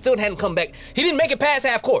 Randle still hadn't come back. He didn't make it past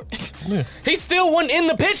half court. Yeah. He still wasn't in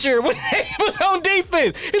the picture when he was on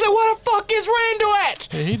defense. He's like, where the fuck is Randle at?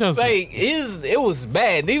 Yeah, he does that. Like, it was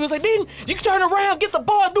bad. He was like, then you can turn around, get the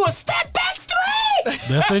ball, do a step back 3.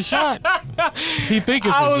 That's his shot. He think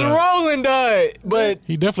it's I his was shot. rolling, dog. But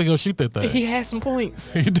He definitely gonna shoot that thing. he had some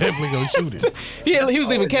points. He definitely gonna shoot it. He was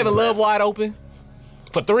leaving Kevin Love wide open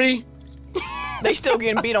for 3. They still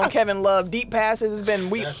getting beat on Kevin Love. Deep passes has been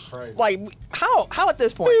weak. That's crazy. Like, how at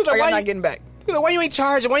this point He was like, are y'all why not you- getting back? He's like, why you ain't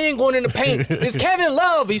charging? Why you ain't going in the paint? It's Kevin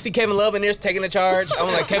Love. You see Kevin Love in there taking the charge. I'm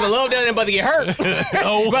like, Kevin Love down there about to get hurt.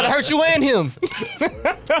 About to hurt you and him.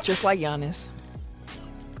 Just like Giannis.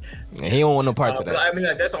 He don't want no parts of But that. I mean,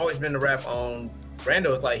 like, that's always been the rap on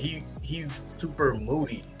Randall. It's like he's super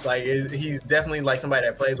moody. Like he's definitely like somebody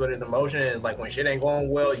that plays with his emotion. And like when shit ain't going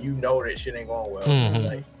well, you know that shit ain't going well.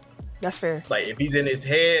 Mhm. That's fair. Like if he's in his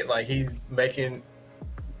head, like he's making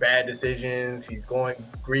bad decisions. He's going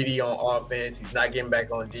greedy on offense. He's not getting back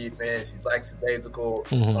on defense. He's lackadaisical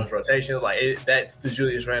on his rotation. Like that's the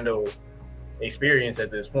Julius Randle experience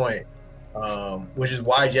at this point, which is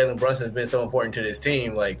why Jalen Brunson has been so important to this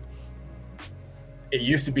team. Like it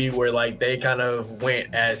used to be where like they kind of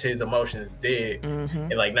went as his emotions did,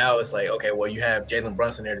 and like now it's like okay, well you have Jalen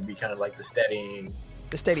Brunson there to be kind of like the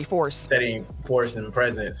steady force and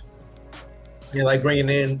presence. And like bringing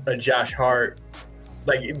in a Josh Hart.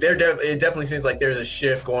 Like it definitely seems like there's a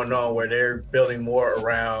shift going on where they're building more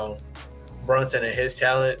around Brunson and his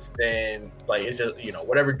talents than like it's just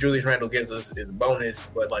whatever Julius Randle gives us is a bonus,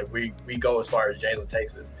 but like we go as far as Jalen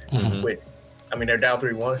takes us, which I mean they're down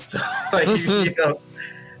 3-1, so like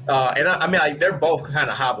and I mean like they're both kind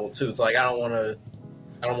of hobbled too, so like I don't want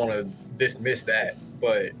to dismiss that,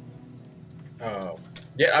 but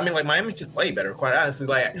yeah, I mean like Miami's just played better, quite honestly.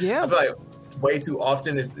 Like Yeah. I feel like way too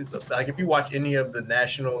often is like if you watch any of the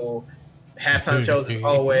national halftime shows, it's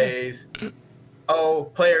always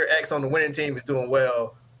player X on the winning team is doing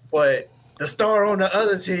well, but the star on the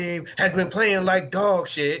other team has been playing like dog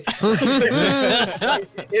shit.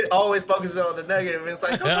 It always focuses on the negative. And it's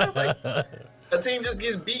like sometimes like a team just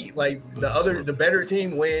gets beat. Like the better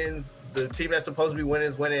team wins. The team that's supposed to be winning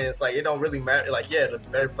is winning. It's like it don't really matter. Like the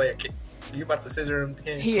better player. You about to scissor him?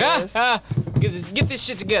 King? He is. Get this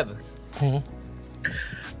shit together.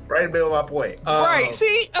 Right in the middle of my point. Right,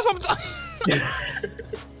 see? That's what I'm talking.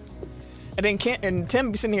 And then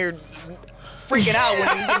Tim be sitting here freaking out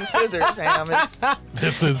when he's getting scissored, fam.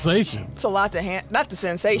 That's sensation. It's a lot to not the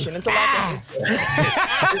sensation. It's a lot to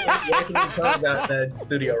Yanking the tongues out that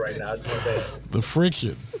studio right now. I just want to say that. The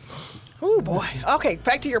friction. Oh boy. Okay,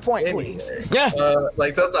 back to your point, please. Yeah.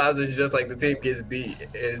 Like sometimes it's just like the team gets beat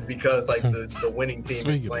is because like the winning team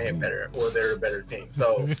is playing better or they're a better team.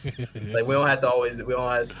 So like we don't have to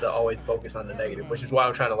always focus on the negative, which is why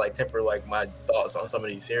I'm trying to like temper like my thoughts on some of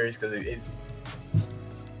these series because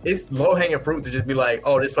it's low hanging fruit to just be like,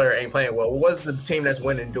 oh, this player ain't playing well. What's the team that's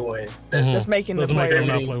winning doing That's making the Doesn't make player. them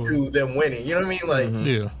not play well. to them winning? You know what I mean? Like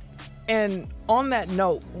Yeah. And on that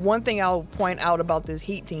note, one thing I'll point out about this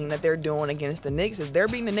Heat team that they're doing against the Knicks is they're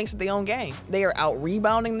beating the Knicks at their own game. They are out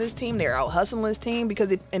rebounding this team. They're out hustling this team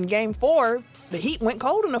because in game 4, The Heat went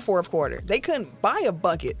cold in the fourth quarter. They couldn't buy a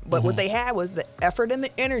bucket, but what they had was the effort and the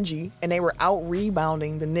energy, and they were out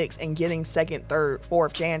rebounding the Knicks and getting second, third,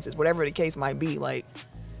 fourth chances, whatever the case might be. Like,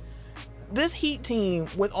 this Heat team,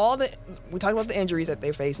 with all the, we talked about the injuries that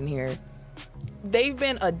they're facing here, they've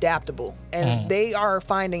been adaptable, and they are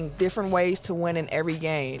finding different ways to win in every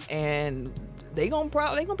game, and they're gonna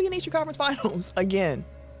be in the Eastern Conference Finals again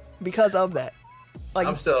because of that. Like,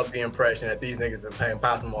 I'm still of the impression that these niggas been playing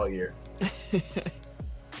possum all year.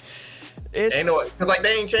 it's Like,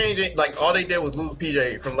 they ain't changing. Like, all they did was lose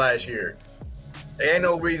PJ from last year. There ain't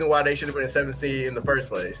no reason why they should have been a 7th seed in the first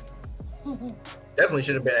place. Definitely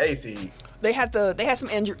should have been A seed. They had some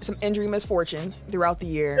injury misfortune throughout the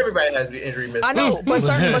year. Everybody has injury misfortune. I know,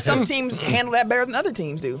 but some teams handle that better than other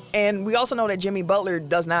teams do. And we also know that Jimmy Butler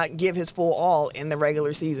does not give his full all in the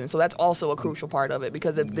regular season. So that's also a crucial part of it,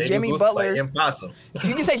 because if the Jimmy Butler,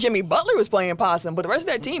 you can say Jimmy Butler was playing possum, but the rest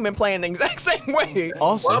of that team been playing the exact same way.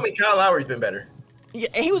 Also, Well, I mean, Kyle Lowry's been better. Yeah,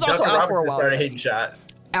 and he was also Duncan out for a Robinson while started hitting shots.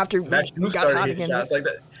 after Matt we Hughes got started hot hitting again. shots like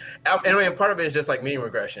that. And I mean, part of it is just like mean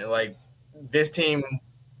regression. Like, this team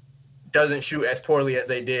doesn't shoot as poorly as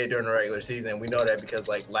they did during the regular season. We know that because,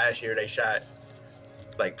 like, last year they shot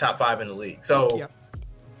like top 5 in the league. So Yep.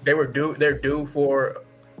 they're due for,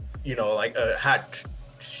 like a hot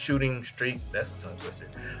shooting streak. That's a tongue twister.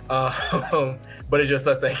 But it's just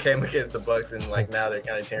us that came against the Bucks, and like now they're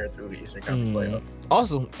kind of tearing through the Eastern Conference playoff.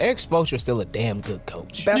 also, Eric Spoelstra is still a damn good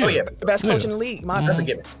coach. Best, Yeah. best coach in the league, my That's a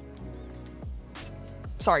opinion. given.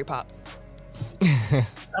 Sorry, Pop.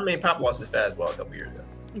 I mean, Pop lost his fastball a couple years ago.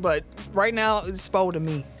 But right now, it's Spo to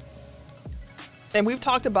me. And we've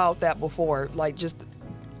talked about that before. Like, just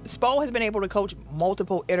Spo has been able to coach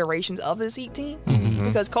multiple iterations of this Heat team,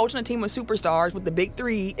 because coaching a team of superstars with the big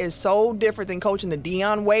three is so different than coaching the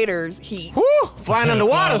Dion Waiters Heat. Woo! Flying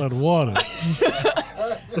underwater. Out of the water.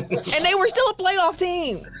 And they were still a playoff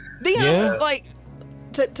team. Dion, Yeah. like,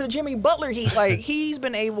 to Jimmy Butler Heat, like, he's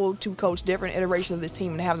been able to coach different iterations of this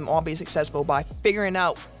team and have them all be successful by figuring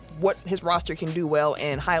out what his roster can do well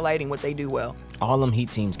and highlighting what they do well. All them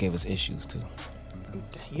Heat teams gave us issues too.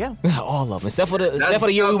 Yeah. All of them, except for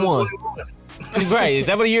the year we won. Right,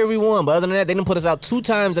 except for the year we won. But other than that, they didn't put us out 2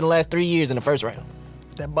 times in the last 3 years in the first round.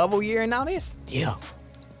 That bubble year and now this. Yeah.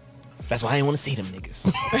 That's why I didn't want to see them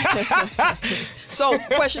niggas. So,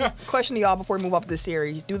 question to y'all before we move up this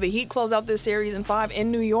series. Do the Heat close out this series in 5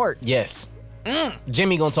 in New York? Yes.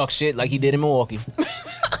 Jimmy gonna talk shit like he did in Milwaukee.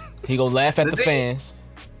 He gonna laugh at the fans.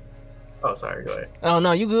 Oh, sorry. Go ahead. Oh,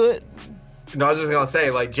 no, you good. No, I was just gonna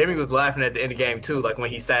say, like, Jimmy was laughing at the end of the game too. Like, when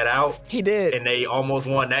he sat out He did. and they almost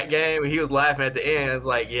won that game, he was laughing at the end. It's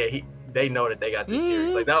like, yeah, they know that they got this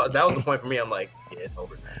series. Like, that was the point for me. I'm like, yeah, it's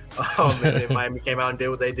over. And then Miami came out and did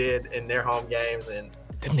what they did in their home games, and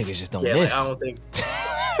Them niggas just don't yeah, miss. like, I don't think.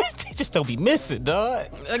 They just don't be missing, dog.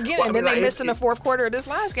 Again, Well, I and then mean, they like, missed in the fourth quarter of this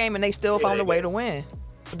last game, and they still Yeah, found they a way did. to win.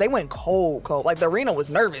 But they went cold. Like, the arena was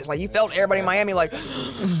nervous. Like, you felt everybody in Miami like,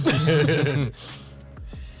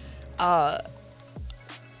 Yeah,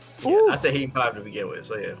 I said Heat in 5 to begin with,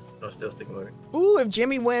 so yeah, I'm still sticking with it. ooh, if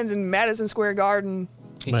Jimmy wins in Madison Square Garden,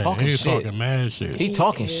 He Man, talking he's shit. talking mad shit. He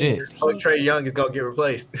talking shit. Oh, Trey Young is gonna get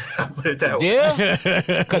replaced. I'll put it that way. Yeah,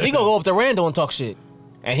 because he gonna go up to Randall and talk shit,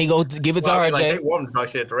 and he go give it to Well, I mean, RJ. like, they want him to talk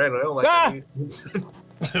shit to Randall. They don't like Ah!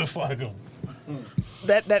 that. Fuck him.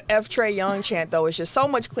 that F Trey Young chant though is just so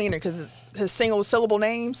much cleaner because his single syllable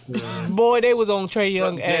names. Boy, they was on Trey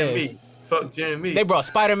Young Fuck ass. Jimmy. Fuck Jimmy. They brought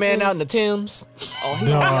Spider-Man out in the Timbs. Oh, he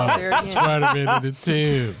out there Dog, again. Spider-Man in the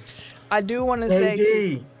team. I do want to say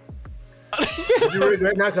too, Hey, Did you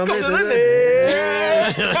regret not coming into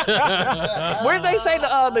this? where did they say the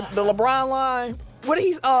LeBron line? What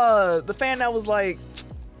he's the fan that was like,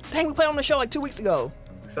 dang, we played on the show like 2 weeks ago.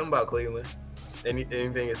 Something about Cleveland.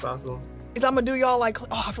 Anything is possible. He's I'm gonna do y'all like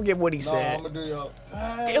I forget what he No, said. I'm gonna do y'all.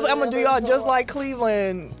 I'm gonna do y'all just like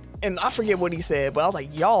Cleveland, and I forget what he said, but I was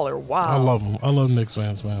like, y'all are wild. I love them. I love Knicks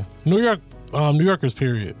fans, man. New Yorkers,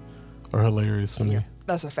 period, are hilarious to me.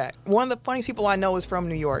 That's a fact. One of the funniest people I know is from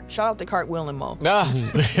New York. Shout out to Cartwheel and Mo. Nah,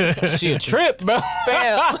 she a trip, bro.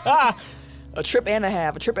 Bam. A trip and a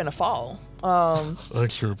half, a trip and a fall. A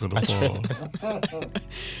trip in the fall.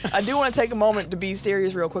 I do want to take a moment to be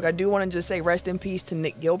serious real quick. I do want to just say rest in peace to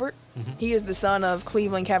Nick Gilbert. He is the son of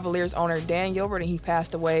Cleveland Cavaliers owner Dan Gilbert, and he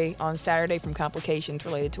passed away on Saturday from complications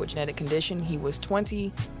related to a genetic condition. He was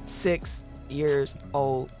 26 years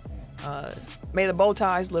old. May the bow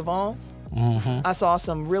ties live on. I saw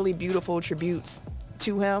some really beautiful tributes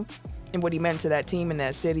to him and what he meant to that team and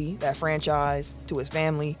that city, that franchise, to his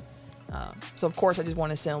family. So, of course, I just want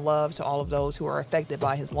to send love to all of those who are affected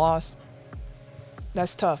by his loss.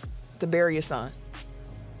 That's tough to bury your son.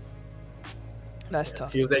 That's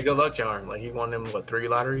tough. He was a good luck charm. Like, he won them, 3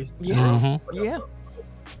 lotteries? Yeah. Yeah.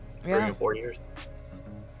 3 and 4 years.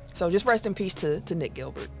 So just rest in peace to Nick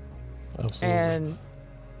Gilbert. Absolutely. And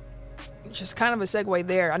just kind of a segue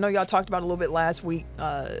there. I know y'all talked about it a little bit last week,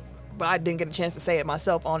 but I didn't get a chance to say it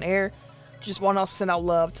myself on air. Just want to also send out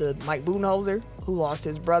love to Mike Budenholzer, who lost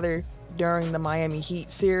his brother during the Miami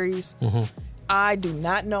Heat series. I do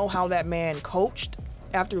not know how that man coached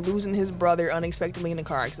after losing his brother unexpectedly in a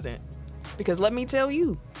car accident. Because let me tell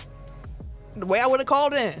you, the way I would have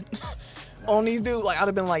called in on these dudes, like, I'd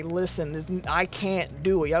have been like, listen, I can't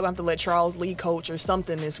do it. Y'all gonna have to let Charles Lee coach or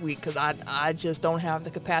something this week, because I just don't have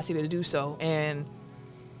the capacity to do so. And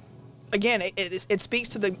again, it speaks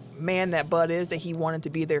to the man that Bud is, that he wanted to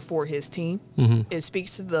be there for his team. It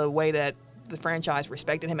speaks to the way that the franchise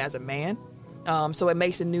respected him as a man. So it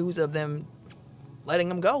makes the news of them letting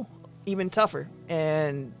him go even tougher.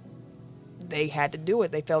 And they had to do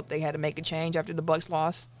it. They felt they had to make a change after the Bucks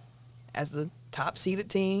lost as the top seeded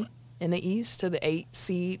team in the East to the 8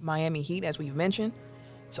 seed Miami Heat, as we've mentioned.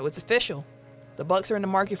 So it's official. The Bucks are in the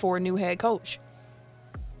market for a new head coach.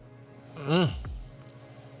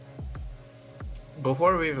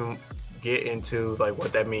 Before we even get into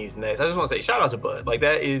what that means next, I just want to say shout out to Bud.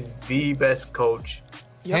 That is the best coach,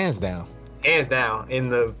 Hands down. in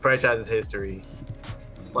the franchise's history.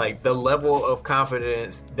 The level of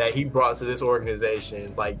confidence that he brought to this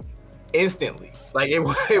organization, instantly.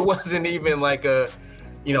 It wasn't even a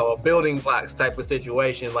building blocks type of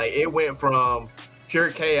situation. It went from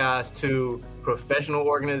pure chaos to professional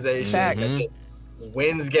organization that just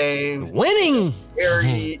wins games, Winning.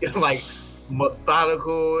 very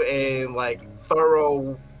methodical and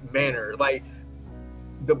thorough manner.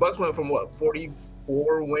 The Bucks went from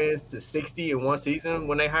 44 wins to 60 in one season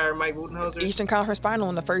when they hired Mike Budenholzer. Eastern Conference Final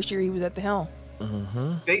in the first year he was at the helm.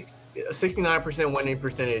 69% winning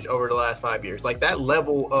percentage over the last 5 years. That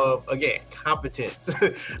level of, again, competence.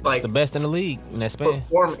 It's the best in the league in that span.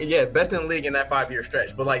 Best in the league in that 5-year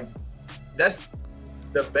stretch. But that's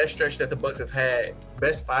the best stretch that the Bucks have had,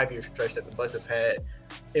 best 5-year stretch that the Bucks have had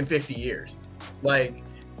in 50 years.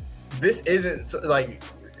 This isn't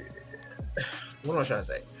what am I trying to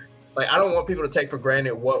say? I don't want people to take for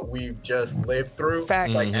granted what we've just lived through,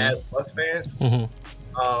 Facts. as Bucks fans. Because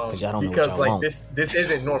this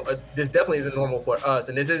isn't normal. This definitely isn't normal for us,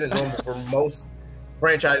 and this isn't normal for most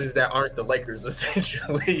franchises that aren't the Lakers,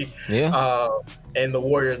 essentially. Yeah. And the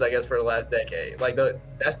Warriors, I guess, for the last decade.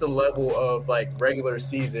 That's the level of regular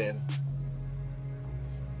season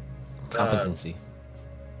Competency.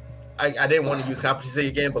 I didn't want to use competency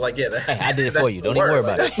again, but hey, I did it for you. Don't even worry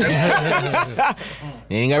about it.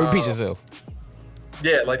 You ain't gotta repeat yourself.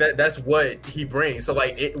 Yeah, that's what he brings. So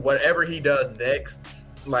whatever he does next,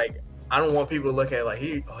 I don't want people to look at it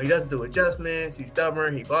he doesn't do adjustments, he's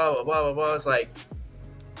stubborn, he blah blah blah blah blah.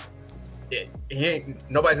 It's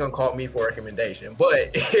nobody's gonna call me for a recommendation. But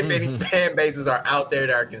if any fan bases are out there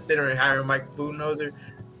that are considering hiring Mike Budenholzer,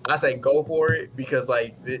 I say go for it, because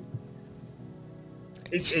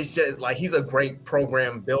it's just he's a great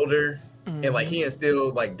program builder, and he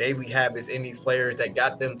instilled daily habits in these players that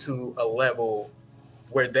got them to a level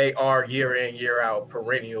where they are year in, year out,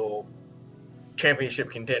 perennial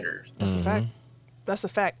championship contenders. That's a fact. That's a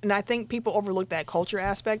fact. And I think people overlook that culture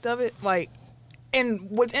aspect of it.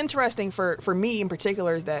 And what's interesting for me in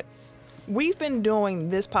particular is that we've been doing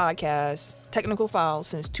this podcast, Technical Files,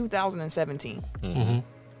 since 2017.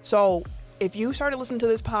 So if you started listening to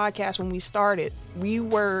this podcast when we started, we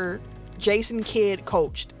were Jason Kidd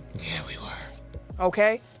coached. Yeah, we were.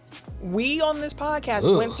 Okay? We on this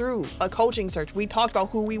podcast went through a coaching search. We talked about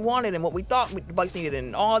who we wanted and what we thought the Bucks needed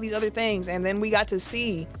and all these other things. And then we got to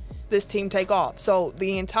see this team take off. So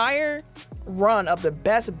the entire run of the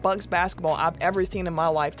best Bucks basketball I've ever seen in my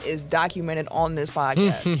life is documented on this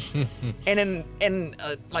podcast. and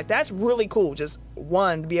that's really cool. Just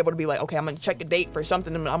one, to be able to be okay, I'm going to check a date for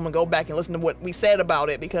something and I'm going to go back and listen to what we said about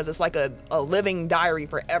it, because it's a living diary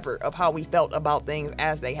forever of how we felt about things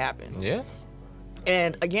as they happened. Yeah.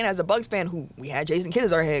 And again, as a Bucks fan who we had Jason Kidd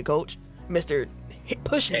as our head coach, Mr.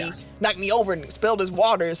 Push me, knock me over and spilled his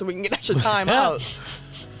water so we can get extra time out.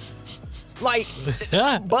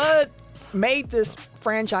 Bud made this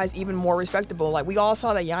franchise even more respectable. We all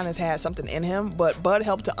saw that Giannis had something in him, but Bud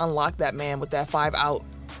helped to unlock that man with that 5-out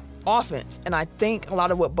offense. And I think a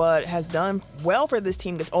lot of what Bud has done well for this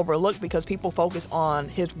team gets overlooked because people focus on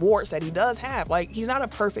his warts that he does have. He's not a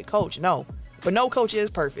perfect coach, no. But no coach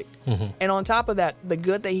is perfect. And on top of that, the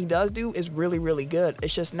good that he does do is really, really good.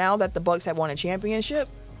 It's just now that the Bucks have won a championship,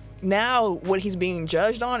 now what he's being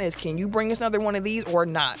judged on is, can you bring us another one of these or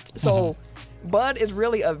not? So Bud is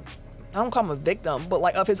really I don't call him a victim, but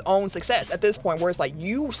like of his own success at this point, where it's like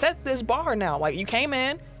you set this bar now. Like you came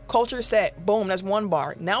in, culture set, boom, that's one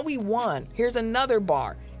bar. Now we won. Here's another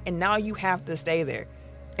bar, and now you have to stay there.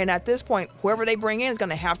 And at this point, whoever they bring in is going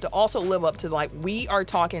to have to also live up to like we are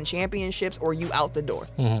talking championships or you out the door.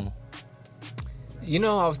 Mm-hmm. You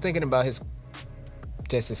know, I was thinking about his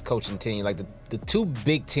coaching team. Like the two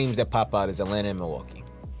big teams that pop out is Atlanta and Milwaukee.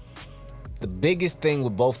 The biggest thing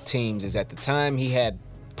with both teams is at the time he had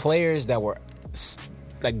players that were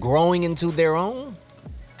like growing into their own.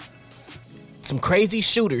 Some crazy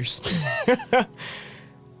shooters.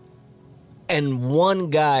 And one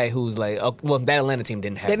guy who's like, well, that Atlanta team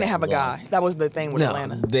didn't have. They didn't have a guy. That was the thing with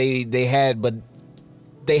Atlanta. They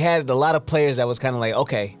had a lot of players that was kind of like,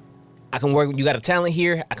 okay, I can work. You got a talent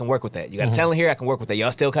here, I can work with that. You got a talent here, I can work with that.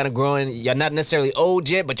 Y'all still kind of growing. Y'all not necessarily old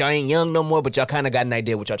yet, but y'all ain't young no more. But y'all kind of got an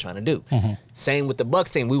idea what y'all trying to do. Same with the Bucks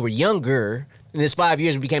team. We were younger. In this 5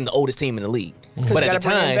 years, we became the oldest team in the league. Because you got to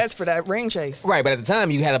bring in vets for that ring chase. Right, but at the time,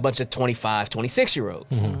 you had a bunch of 25,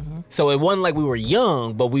 26-year-olds. So it wasn't like we were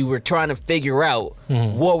young, but we were trying to figure out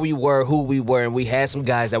what we were, who we were, and we had some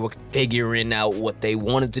guys that were figuring out what they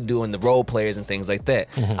wanted to do and the role players and things like that.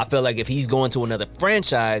 I feel like if he's going to another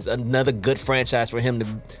franchise, another good franchise for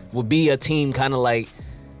him would be a team kind of like,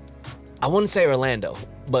 I wouldn't say Orlando,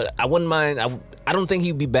 but I wouldn't mind. I don't think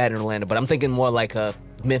he'd be bad in Orlando, but I'm thinking more like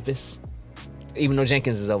Memphis. Even though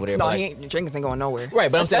Jenkins is over there. No, but Jenkins ain't going nowhere. Right,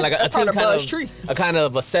 but I'm saying like a team kind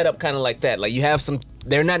of a setup kind of like that. Like you have some,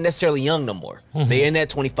 they're not necessarily young no more. They're in that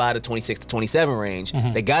 25 to 26 to 27 range.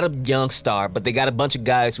 They got a young star, but they got a bunch of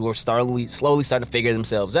guys who are slowly starting to figure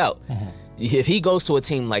themselves out. If he goes to a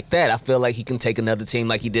team like that, I feel like he can take another team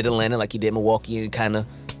like he did Atlanta, like he did Milwaukee, and kind of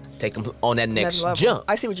take them on that next jump.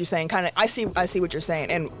 I see what you're saying. I see what you're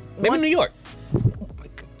saying. And maybe New York.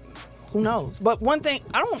 Who knows? But one thing,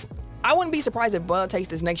 I wouldn't be surprised if Bud takes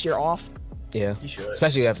this next year off. Yeah, he should.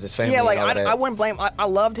 Especially after this family. Yeah, like I wouldn't blame. I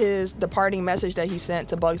loved his departing message that he sent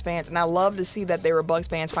to Bucks fans, and I love to see that they were Bucks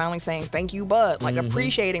fans finally saying thank you, Bud. Like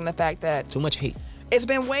appreciating the fact that too much hate. It's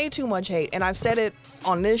been way too much hate, and I've said it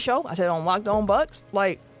on this show. I said it on Locked On Bucks.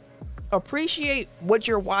 Like appreciate what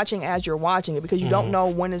you're watching as you're watching it because you don't know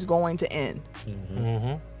when it's going to end.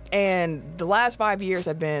 And the last 5 years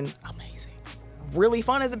have been amazing. Really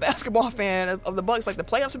fun as a basketball fan of the Bucks. Like the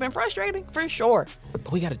playoffs have been frustrating for sure.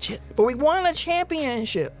 But we got a chip. But we won a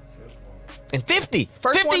championship. In 50.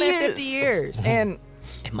 First 50 one years. in 50 years. And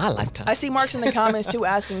in my lifetime. I see Mark's in the comments too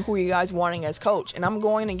asking who you guys wanting as coach. And I'm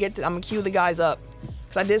going to cue the guys up.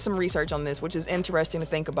 Because I did some research on this, which is interesting to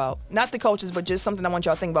think about. Not the coaches, but just something I want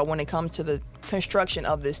y'all to think about when it comes to the construction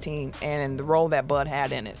of this team and the role that Bud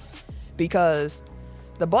had in it. Because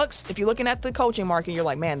the Bucks, if you're looking at the coaching market, you're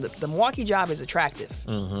like, man, the Milwaukee job is attractive.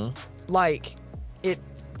 Like,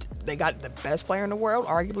 they got the best player in the world,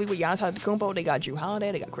 arguably with Giannis Antetokounmpo. They got Jrue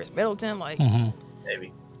Holiday. They got Chris Middleton. Like,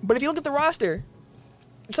 maybe. But if you look at the roster,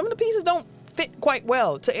 some of the pieces don't fit quite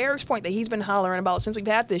well. To Eric's point that he's been hollering about since we've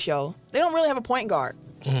had this show, they don't really have a point guard.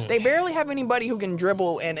 They barely have anybody who can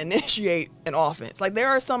dribble and initiate an offense. Like, there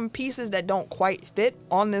are some pieces that don't quite fit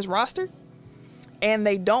on this roster. And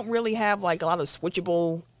they don't really have like a lot of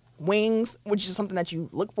switchable wings, which is something that you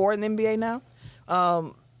look for in the NBA now.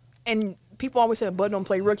 And people always say Bud don't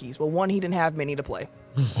play rookies. Well, one, he didn't have many to play.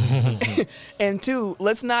 And two,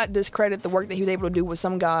 let's not discredit the work that he was able to do with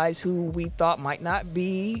some guys who we thought might not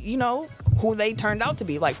be, who they turned out to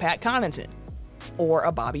be, like Pat Connaughton or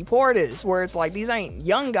a Bobby Portis, where it's like these ain't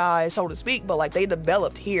young guys, so to speak, but like they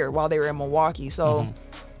developed here while they were in Milwaukee. So,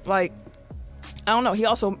 like, I don't know. He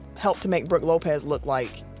also helped to make Brook Lopez look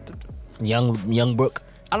like young Brook.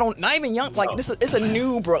 Not even young. Like this, it's a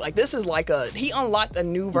new Brook. Like this is like he unlocked a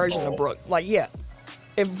new version of Brook. Like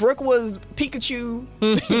if Brook was Pikachu,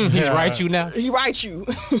 he's Raichu now. He Raichu.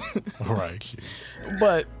 Right.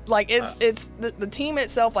 But like it's the team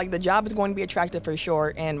itself. Like the job is going to be attractive for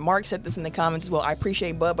sure. And Mark said this in the comments as well. I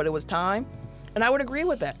appreciate Bud, but it was time, and I would agree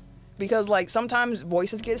with that. Because like sometimes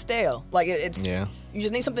voices get stale. Like it's you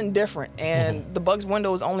just need something different. And the Bucks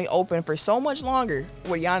window is only open for so much longer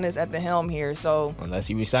with Giannis at the helm here. So unless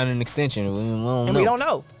he resign an extension, we don't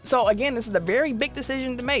know. So again, this is a very big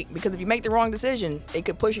decision to make because if you make the wrong decision, it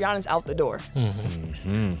could push Giannis out the door.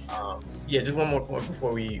 Just one more point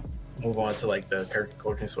before we move on to like the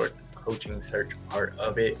coaching search part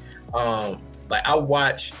of it. Like I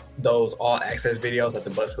watch those all access videos that the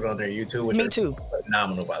Bucks put on their YouTube, which are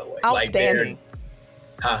phenomenal, by the way. Outstanding.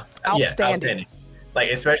 Outstanding. Yeah, outstanding.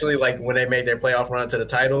 Like especially like when they made their playoff run to the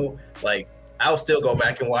title, like I'll still go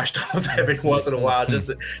back and watch those every once in a while, just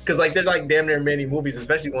because like they're like damn near mini movies,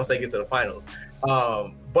 especially once they get to the finals.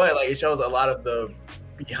 But like it shows a lot of the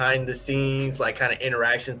behind the scenes, like kind of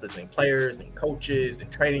interactions between players and coaches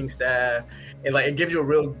and training staff, and like it gives you a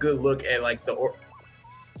real good look at like the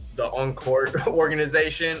on-court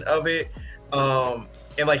organization of it.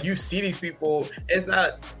 And like you see these people, it's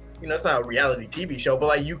not, you know, it's not a reality TV show, but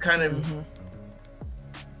like you kind of,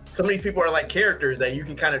 some of these people are like characters that you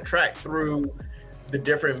can kind of track through the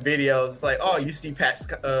different videos. It's like, oh, you see Pat's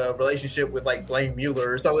relationship with like Blaine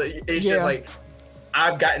Mueller. So it's just like,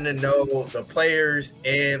 I've gotten to know the players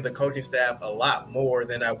and the coaching staff a lot more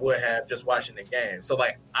than I would have just watching the game. So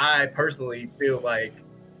like, I personally feel like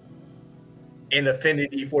an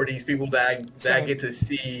affinity for these people that I get to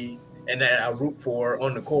see and that I root for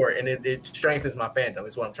on the court, and it strengthens my fandom,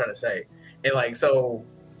 is what I'm trying to say. And like, so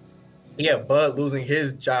yeah, Bud losing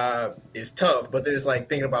his job is tough, but then it's like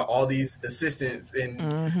thinking about all these assistants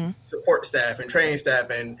and support staff and training staff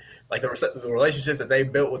and like the relationships that they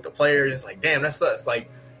built with the players. It's like, damn, that sucks. Like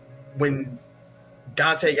when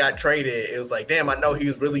Dante got traded, it was like, damn, I know he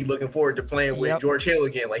was really looking forward to playing with George Hill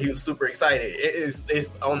again. Like he was super excited.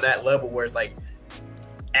 It's on that level where it's like,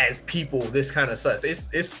 as people, this kind of sucks.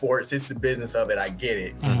 It's sports. It's the business of it. I get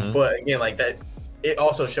it. But again, like that, it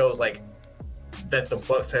also shows like that the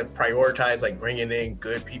Bucks have prioritized like bringing in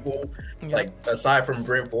good people. Like aside from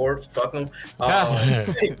Bryn Forbes, fuck them.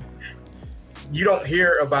 You don't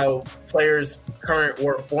hear about players, current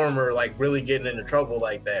or former, like really getting into trouble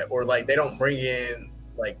like that, or like they don't bring in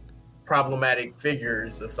like problematic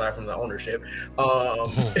figures aside from the ownership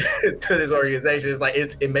to this organization. It's like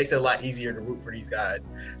it makes it a lot easier to root for these guys.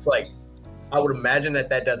 So like I would imagine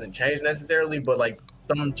that doesn't change necessarily, but like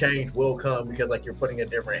some change will come because like you're putting a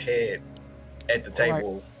different head at the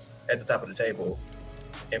table, at the top of the table,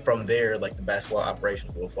 and from there like the basketball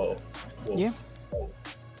operations will fold.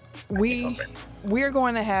 We're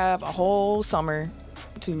going to have a whole summer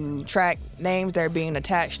to track names that are being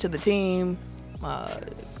attached to the team,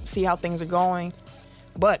 see how things are going.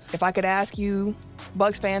 But if I could ask you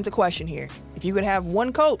Bucks fans a question here, if you could have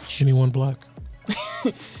one coach, anyone black,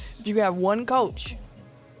 if you could have one coach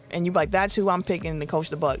and you'd be like, that's who I'm picking to coach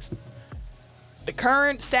the Bucks, the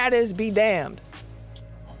current status be damned,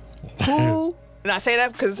 who and I say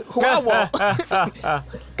that because who I want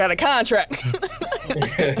got a contract.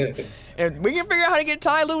 And we can figure out how to get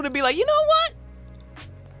Ty Lue to be like, you know what,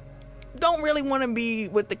 don't really want to be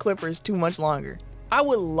with the Clippers too much longer. I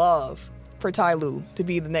would love for Ty Lue to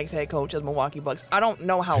be the next head coach of the Milwaukee Bucks. I don't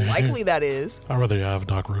know how likely that is. I'd rather have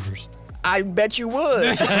Doc Rivers. I bet you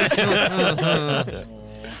would.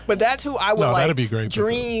 But that's who I would that'd be great.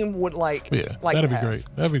 Dream would like. Yeah, like that'd to be have.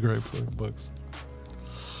 great. That'd be great for the Bucks.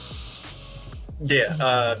 Yeah,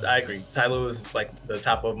 I agree. Ty Lue is like the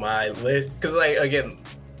top of my list because, like, again,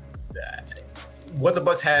 what the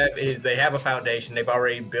Bucks have is they have a foundation. They've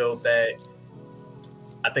already built that.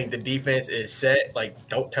 I think the defense is set. Like,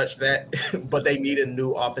 don't touch that. But they need a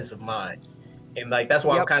new offensive mind, and like that's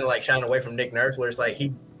why I'm kind of like shying away from Nick Nurse, where it's like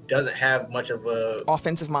he doesn't have much of a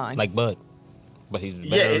offensive mind, like Bud. But he's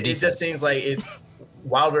it just seems like it's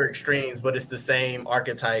wilder extremes, but it's the same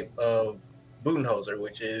archetype of Budenholzer,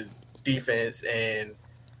 which is defense and,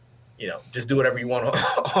 you know, just do whatever you want on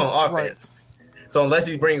offense. Right. So unless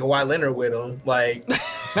he's bringing Kawhi Leonard with him, like,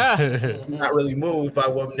 not really moved by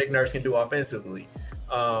what Nick Nurse can do offensively.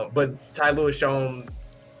 But Ty Lue has shown,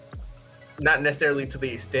 not necessarily to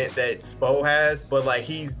the extent that Spo has, but like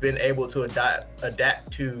he's been able to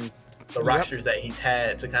adapt to the rosters that he's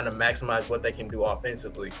had to kind of maximize what they can do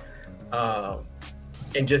offensively.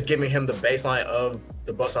 And just giving him the baseline of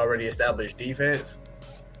the Bucks' already established defense.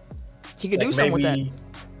 He could do something with that.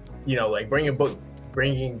 You know, like bringing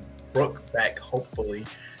Brooke back, hopefully.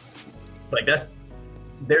 Like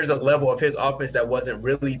there's a level of his offense that wasn't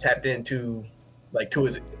really tapped into, like to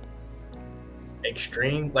his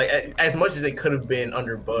extreme, like as much as it could have been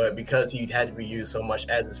under Bud, because he had to be used so much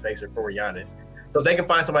as a spacer for Giannis. So if they can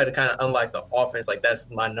find somebody to kind of unlock the offense, like that's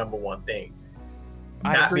my number one thing.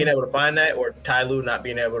 Not being able to find that, or Ty Lue not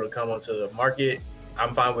being able to come onto the market,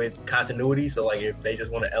 I'm fine with continuity. So like if they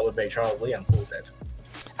just want to elevate Charles Lee, I'm cool with that too.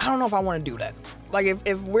 I don't know if I want to do that. Like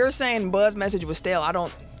if we're saying Bud's message was stale, I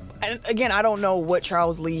don't know what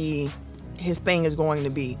Charles Lee, his thing is going to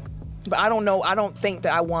be. But I don't know. I don't think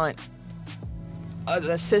that I want an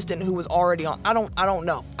assistant who was already on. I don't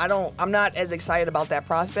know. I'm not as excited about that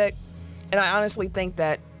prospect. And I honestly think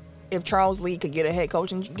that if Charles Lee could get a head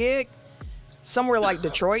coaching gig somewhere like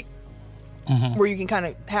Detroit, where you can kind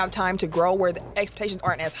of have time to grow, where the expectations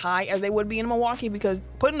aren't as high as they would be in Milwaukee, because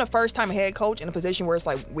putting a first-time head coach in a position where it's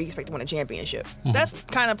like we expect to win a championship, that's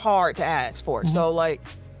kind of hard to ask for. So, like,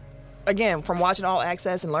 again, from watching All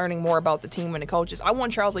Access and learning more about the team and the coaches, I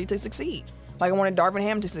want Charles Lee to succeed. Like I wanted Darvin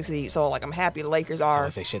Ham to succeed. So like I'm happy the Lakers I are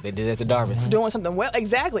would say shit. They did that to Darvin. doing something well.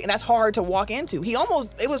 Exactly, and that's hard to walk into.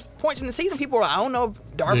 It was points in the season. People were like, I don't know if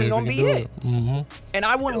Darvin gonna be it. And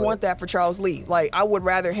I wouldn't want that for Charles Lee. Like I would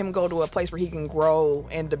rather him go to a place where he can grow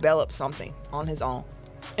and develop something on his own.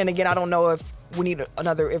 And again, I don't know if we need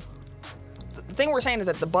another. If the thing we're saying is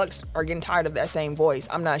that the Bucks are getting tired of that same voice.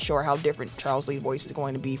 I'm not sure how different Charles Lee's voice is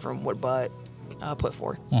going to be from what Bud put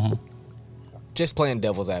forth. Just playing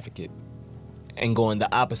devil's advocate and going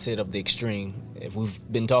the opposite of the extreme. If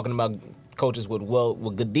we've been talking about coaches with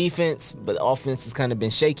good defense, but the offense has kind of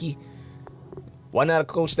been shaky, why not a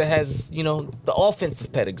coach that has, the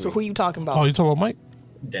offensive pedigree? So who are you talking about? Oh, you talking about Mike?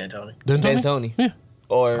 D'Antoni. D'Antoni. Yeah.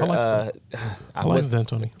 Or I like I like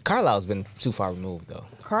D'Antoni. Carlisle's been too far removed though.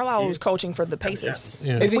 Carlisle was coaching for the Pacers.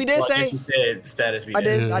 Yeah. Is he- We did say You said status be I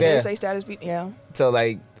did Yeah. say status beat. Yeah. So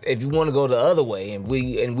like, if you want to go the other way, and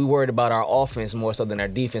we worried about our offense more so than our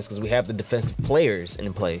defense because we have the defensive players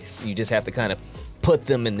in place, you just have to kind of put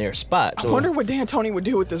them in their spots. I wonder what D'Antoni would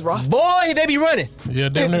do with this roster. Boy, they be running. Yeah,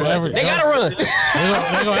 damn near average. They gotta run.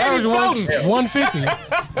 They gonna average floating. 150. They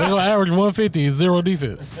gonna average 150, zero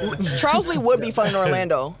defense. Charles Lee would be fun in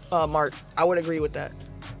Orlando, Mark. I would agree with that.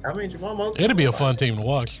 I mean, Jamal Mosley. It'd be a fun team to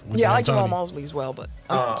watch. with Yeah, I like D'Antoni. Jamal Mosley as well, but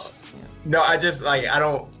No, I just like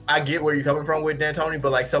I get where you're coming from with D'Antoni,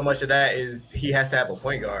 but like so much of that is he has to have a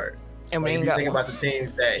point guard. and we Like, ain't if you got think one. about the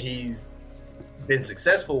teams that he's been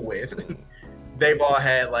successful with, they've all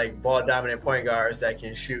had like ball dominant point guards that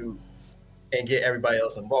can shoot and get everybody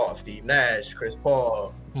else involved. Steve Nash, Chris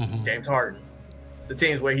Paul, James Harden. The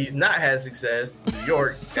teams where he's not had success, New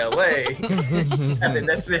York, LA, haven't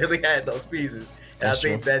necessarily had those pieces. And That's I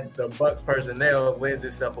think that the Bucks personnel lends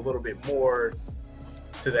itself a little bit more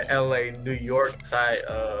to the LA, New York side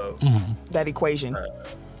of that equation.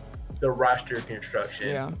 the roster construction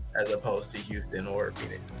Yeah. as opposed to Houston or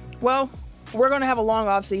Phoenix. Well, we're going to have a long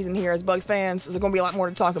off season here as Bucks fans. There's going to be a lot more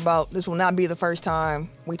to talk about. This will not be the first time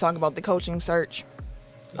we talk about the coaching search.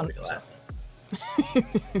 That'll be the last time.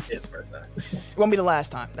 It's the first time. It won't be the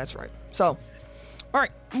last time. That's right. So, all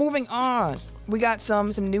right, moving on. We got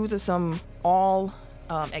some news of some all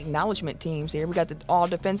acknowledgement teams here. We got the all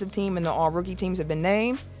defensive team and the all rookie teams have been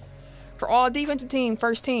named. For all defensive team,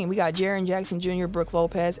 first team, we got Jaren Jackson Jr., Brooke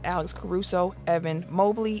Lopez, Alex Caruso, Evan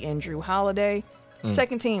Mobley, and Drew Holiday.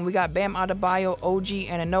 Second team, we got Bam Adebayo, OG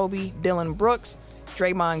Anunoby, Dylan Brooks,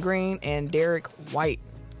 Draymond Green, and Derek White.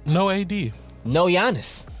 No AD. No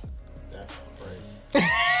Giannis.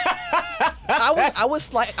 I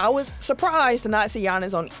was surprised to not see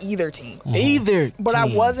Giannis on either team, Either. but I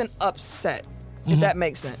team. wasn't upset. If that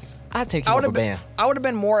makes sense. I'd take I him would over have Bam. I would have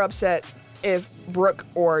been more upset if Brooke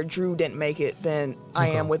or Drew didn't make it than I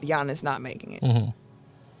am with Giannis not making it.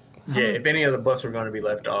 Yeah, if any of the Bucks were going to be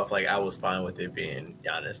left off, like I was fine with it being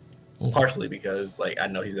Giannis. Partially because like I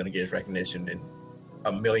know he's going to get his recognition in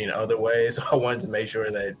a million other ways. So I wanted to make sure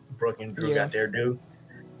that Brooke and Drew Yeah. got their due.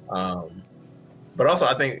 But also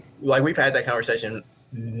I think like we've had that conversation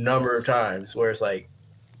a number of times where it's like,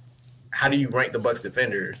 how do you rank the Bucks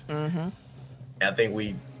defenders? And I think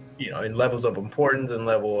we, in levels of importance and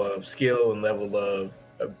level of skill and level of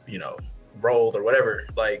role or whatever,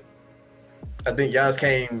 like I think Giannis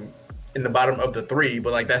came in the bottom of the three,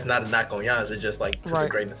 but like that's not a knock on Giannis. It's just like to the Right.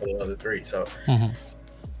 greatness of the other three. So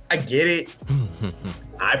I get it.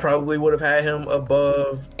 I probably would have had him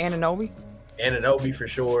above Anunoby. Anunoby for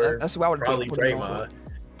sure. That's who I would've probably put him Draymond.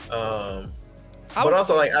 I But would-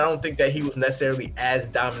 also, like, I don't think that he was necessarily as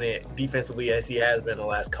dominant defensively as he has been the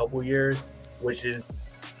last couple years, which is,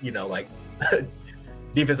 like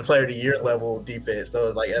defensive player of the year level defense. So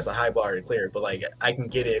it's like that's a high bar to clear. But like I can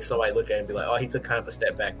get it if somebody look at it and be like, oh, he took kind of a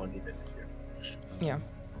step back on defense this year.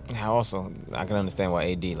 Yeah. I can understand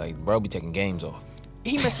why AD, like, bro, be taking games off.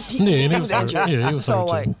 He missed. Yeah, and He he was was hurt. injured. Yeah, he was So hurt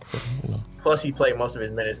like, too. So, Plus, he played most of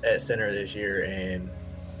his minutes at center this year, and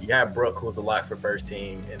you have Brooke, who's a lot for first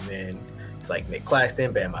team, and then it's like Nick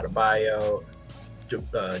Claxton, Bam Adebayo,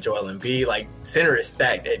 Joel Embiid. Like center is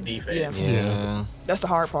stacked at defense. Yeah. Yeah. that's the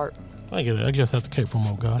hard part. I get it. I just have to cape for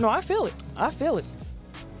my guy. No, I feel it.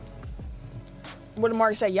 What did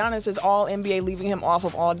Mark say? Giannis is all NBA, leaving him off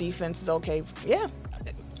of all defense is okay. Yeah.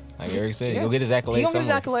 Like Eric said, Yeah. he'll get his accolades He gonna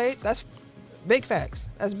somewhere. get his accolades. That's big facts.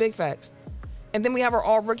 That's big facts. And then we have our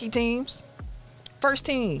all rookie teams. First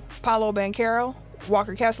team: Paolo Banchero,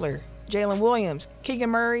 Walker Kessler, Jalen Williams,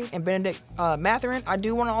 Keegan Murray, and Benedict Mathurin. I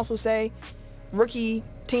do want to also say, rookie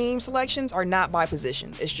team selections are not by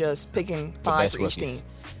position. It's just picking five best for each rookies. team.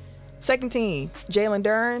 Second team: Jalen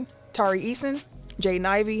Duren, Tari Eason, Jaden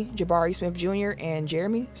Ivey, Jabari Smith Jr., and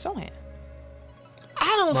Jeremy Sohan.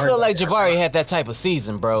 I don't feel like Jabari had that type of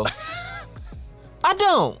season, bro. I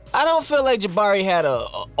I don't feel like Jabari had a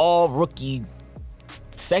all rookie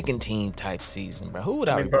second team type season, bro. Who would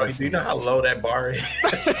I bro, replace do you him? know how low that bar is?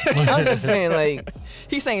 I'm just saying, like,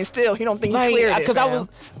 He's saying still he don't think he cleared it. because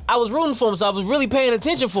I was rooting for him, so I was really paying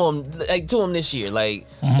attention for him, like, to him this year. Like,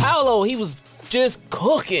 Paolo, he was just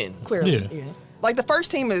cooking. Clearly, yeah. Like the first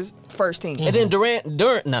team is first team. And then Durant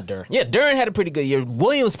had a pretty good year.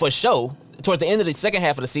 Williams for sure. Towards the end of the second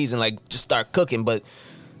half of the season, like, just start cooking. But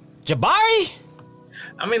Jabari,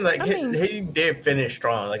 I mean, like, he did finish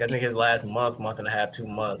strong. Like, I think his last month and a half, 2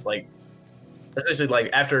 months, like, essentially, like,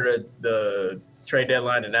 after the trade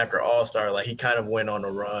deadline and after All-Star, like, he kind of went on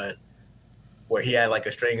a run where he had, like,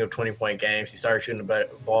 a string of 20-point games. He started shooting the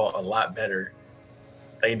ball a lot better.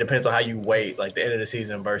 Like, it depends on how you weight, like, the end of the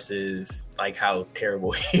season versus, like, how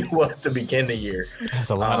terrible he was to begin the year.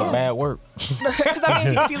 that's a lot of bad work. Because I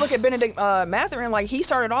mean, if you look at Benedict Mathurin, like he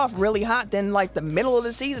started off really hot. Then like the middle of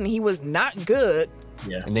the season, he was not good.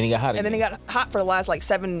 Yeah. And then he got hot. And then he got hot for the last like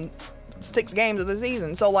 6 games of the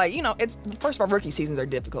season. So like, you know, it's first of all, rookie seasons are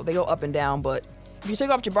difficult. They go up and down. But if you take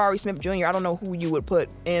off Jabari Smith Jr., I don't know who you would put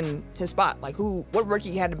in his spot. Like what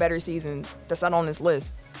rookie had a better season that's not on this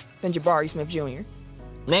list than Jabari Smith Jr.?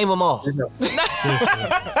 Name them all.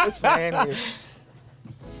 This man here.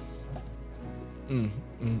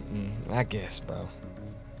 I guess, bro.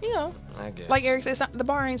 You know, I guess. like Eric said, the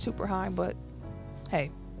bar ain't super high, but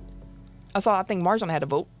hey, I think Marjon had a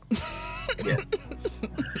vote. Yeah.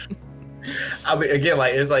 I mean, again,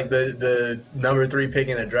 like, it's like the number 3 pick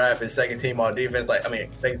in the draft is second team all defense. Like, I mean,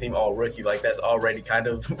 second team all rookie. Like, that's already kind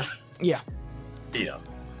of, Yeah. you know,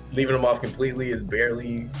 leaving them off completely is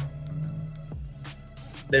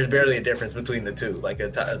there's barely a difference between the two. Like, a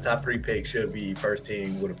top 3 pick should be first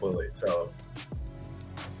team with a bullet. So,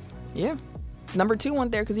 Yeah. Number 2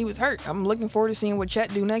 went there because he was hurt. I'm looking forward to seeing what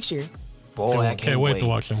Chet do next year. Boy, I Can't wait to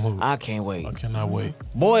watch him move. I can't wait. I cannot wait.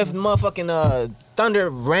 Boy, if motherfucking Thunder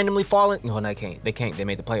randomly falling, no, they can't. They can't. They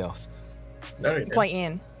made the playoffs. no, they didn't. Play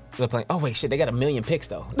in. They're playing. Oh wait, shit, they got 1 million picks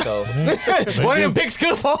though. So one of them picks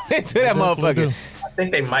could fall into that motherfucker. I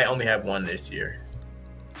think they might only have one this year,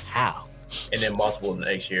 How? and then multiple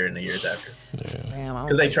next year and the years after. Damn, I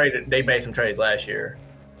Because don't they made some trades last year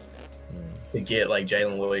to get like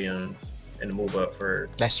Jalen Williams and to move up for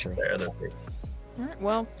That's true. their other pick. All right,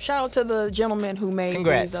 well, shout out to the gentleman who made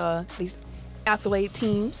these accolade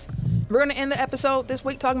teams. We're going to end the episode this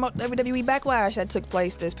week talking about WWE Backlash that took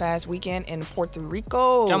place this past weekend in Puerto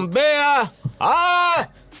Rico. Jambea! Ah!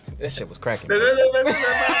 That shit was cracking. I was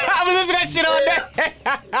listening to that shit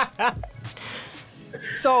all day.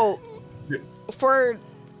 So, for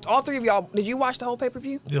all 3 of y'all, did you watch the whole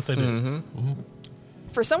pay-per-view? Yes, I did.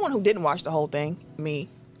 For someone who didn't watch the whole thing, me,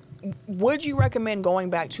 would you recommend going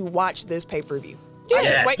back to watch this pay-per-view?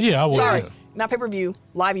 Yes. Wait, Yeah, I would. Sorry, Yeah. not pay-per-view,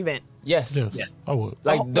 live event. Yes. Yes, Yes. I would.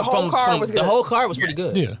 Like The whole card was The good. whole card was pretty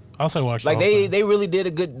good. Yeah, I'll say watch. Like the whole thing. they really did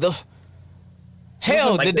a good.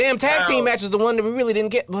 Hell, Like the the damn tag crowd- team match was the one that we really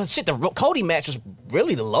didn't get. Well, shit, the Cody match was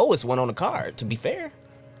really the lowest one on the card. To be fair,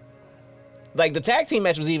 like the tag team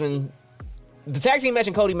match was even. The tag team match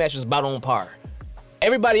and Cody match was about on par.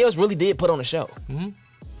 Everybody else really did put on a show.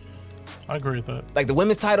 I agree with that. Like the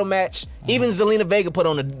women's title match, even Zelina Vega put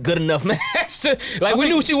on a good enough match. Like we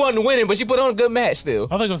knew she wasn't winning, but she put on a good match still.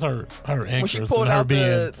 I think it was her When she entrance pulled and her out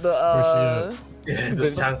being the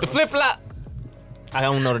The flip flop. I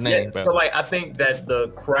don't know the name, Yeah, bro. so like I think that the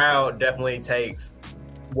crowd definitely takes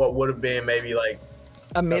what would have been maybe like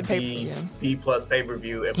a mid B, pay-per-view. B plus pay per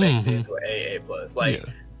view and makes it into an AA plus. Like Yeah.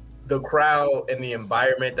 the crowd and the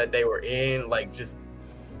environment that they were in, like just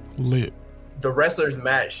lit. the wrestlers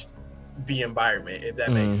matched the environment, if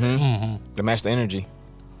that makes sense. The match, the energy.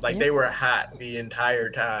 Like they were hot the entire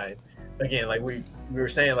time. Again, like we were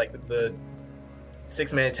saying, like the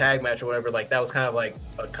 6-man tag match or whatever, like that was kind of like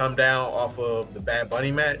a come down off of the Bad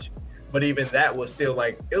Bunny match. But even that was still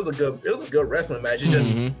like it was a good wrestling match. It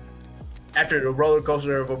just after the roller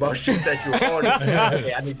coaster of emotions that you were on, it's like,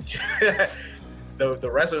 okay, I need to chill.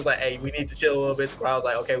 The wrestlers like, hey, we need to chill a little bit. The crowd's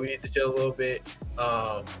like, okay, we need to chill a little bit.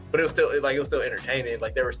 But it was still entertaining.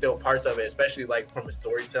 Like there were still parts of it, especially like from a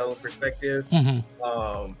storytelling perspective.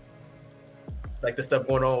 Like the stuff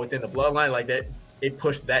going on within the bloodline, like that, it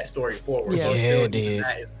pushed that story forward. Yeah. So Yeah, still, it even did.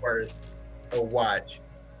 that is worth a watch.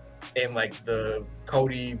 And like the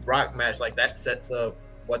Cody Brock match, like that sets up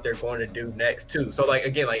what they're going to do next too. So like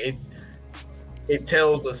again, like it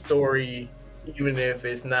tells a story, even if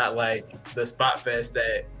it's not like the spot fest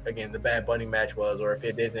that again the Bad Bunny match was, or if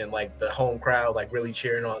it isn't like the home crowd like really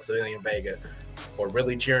cheering on Zelina Vega or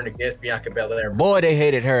really cheering against Bianca Belair. Boy, they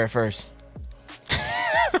hated her at first.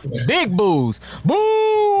 Big boos.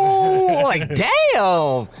 Boo! Like,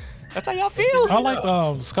 damn. That's how y'all feel. I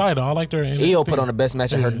like Sky though. I liked her in Io NXT. put on the best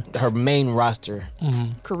match of her main roster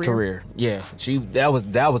career. Yeah, that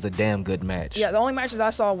was a damn good match. Yeah, the only matches I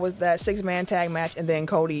saw was that 6-man tag match and then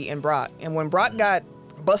Cody and Brock. And when Brock got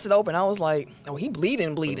busted open, I was like, oh, he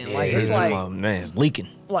bleeding. Like it's like, oh, man, it's leaking.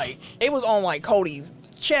 like it was on like Cody's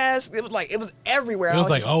chest. It was everywhere. It was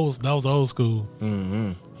like just, that was old school.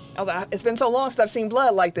 I was like, it's been so long since I've seen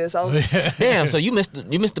blood like this. I was, Damn, so you missed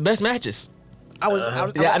the best matches. I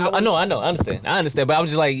understand, but I was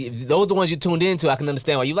just like, if those are the ones you tuned into. I can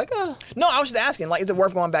understand why you like, No, I was just asking, like, is it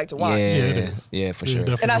worth going back to watch? it is. Yeah, for Yeah, sure.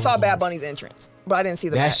 definitely. And I saw Bad Bunny's entrance, but I didn't see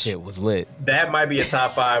the That match. shit was lit. That might be a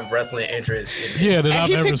top 5 wrestling entrance. Yeah, that And I've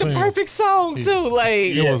he ever picked seen. the perfect song too, like,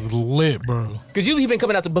 It was lit, bro. because usually he been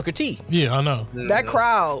coming out to Booker T. Yeah, I know. That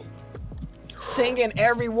crowd singing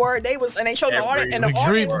every word. They showed the Every audience, and the The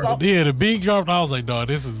audience was all, the beat dropped. I was like, dog,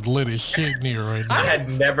 this is lit as shit near right I now. had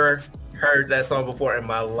never heard that song before in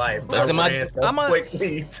my life. Listen, I ran so I'm a-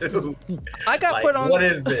 quickly too. I got Like, put on. what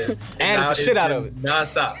is this? Added Now the shit it's out been of it.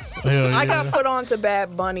 nonstop. Hell I yeah. got put on to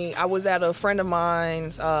Bad Bunny. I was at a friend of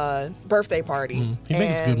mine's birthday party. He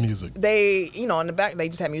makes and good music. They, in the back, they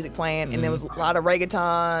just had music playing, and there was a lot of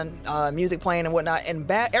reggaeton music playing and whatnot. And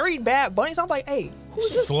every Bad Bunny song, I'm like, hey, who's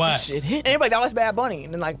this? Slap. Shit hit. And everybody, that's Bad Bunny.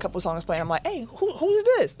 And then like a couple songs playing, I'm like, hey, who is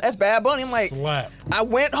this? That's Bad Bunny. I'm like, Slap. I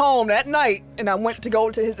went home that night and I went to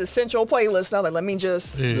go to his essential playlist. And I was like, let me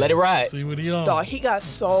just, Yeah. Let it ride. See what he on. dog, he got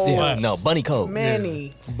so Yeah, no, Bunny Code.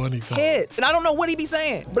 many Bunny Code. hits. And I don't know what he be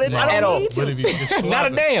saying, but No, I at don't all. need But to. if he- it's Not a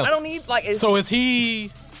slapping. damn. I don't need, like, it's, So is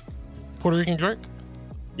he Puerto Rican Drake?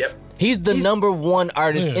 Yep. He's the number one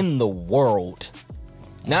artist Yeah. in the world,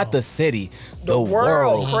 not the city. The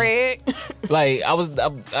world, Craig. Like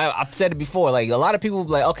I've said it before. Like a lot of people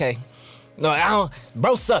be like, okay, no, I don't.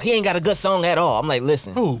 Bro, suck. He ain't got a good song at all. I'm like,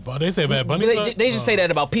 listen. Who? But they say Bad Bunny. They just say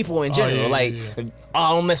that about people in general. yeah, like, yeah. oh, I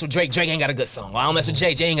don't mess with Drake. Drake ain't got a good song. I don't mess with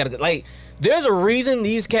Jay. Jay ain't got a good. Like, there's a reason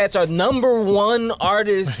these cats are number one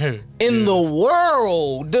artists in the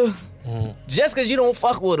world. Just because you don't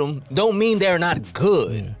fuck with them, don't mean they're not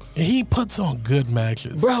good, And he puts on good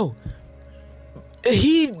matches. bro.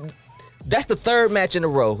 That's the third match in a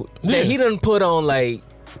row Yeah. that he done put on. Like,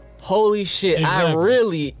 holy shit! I Exactly.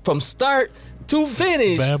 really, from start to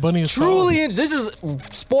finish, Bad Bunny is truly. This is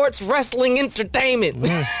sports wrestling entertainment.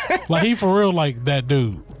 Yeah. Like he for real, like that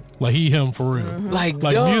dude. Like he him for real. Like,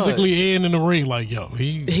 Like dog. musically and in the ring. Like yo,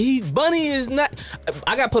 Bunny is not.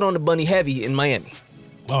 I got put on the Bunny heavy in Miami.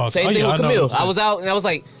 Oh, Same thing yeah, with I know Camille. those I was out and I was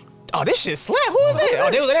like, oh, this shit slap. Who is that?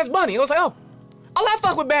 Oh, they was like, that's Bunny. I was like, oh, I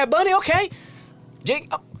fuck with Bad Bunny. Okay, Jake,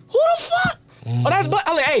 who the fuck? Oh, that's Bunny.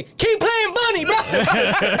 I'm like, hey, keep playing Bunny, bro.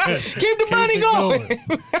 keep the Bunny it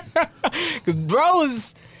going. Cause bro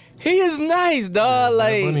he is nice, dog.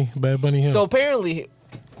 Like, Bad Bunny him. so apparently,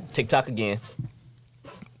 TikTok again.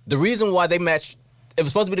 The reason why they matched, it was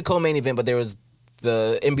supposed to be the co-main event, but there was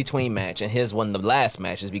the in-between match, and his one, the last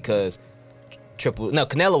match, is because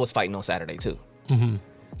Canelo was fighting on Saturday too. Mm-hmm.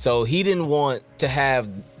 So he didn't want to have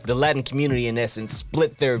the Latin community, in essence,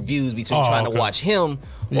 split their views between Oh, trying okay. to watch him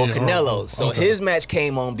or Yeah, Canelo. right. So Okay. his match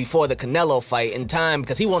came on before the Canelo fight in time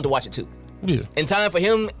because he wanted to watch it too. yeah. In time for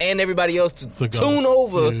him and everybody else to To go. tune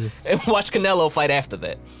over Yeah. and watch Canelo fight after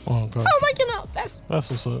that. Oh, okay. I was like, That's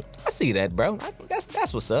what's up. I see that, bro.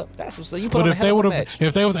 That's what's up. That's what's up. You put But on if a they hell of would a have, match.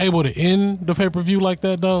 if they was able to end the pay per view like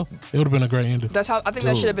that though, it would have been a great ending. That's how I think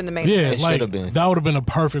that should have been the main Yeah, event. It like should've been. that would have been a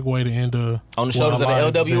perfect way to end a On the shoulders of the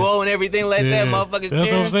live LWO event. and everything like that, motherfuckers That's what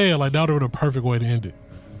cheering. I'm saying. Like that would have been a perfect way to end it.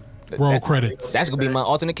 Roll That's- credits. That's gonna be my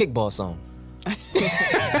alternate kickball song.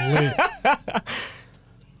 Lit.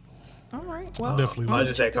 All right. Well, Definitely. I lit.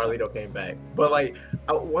 just said Carlito came back, but like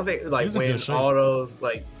one thing, like He's a when good shape. all those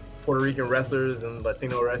like Puerto Rican wrestlers and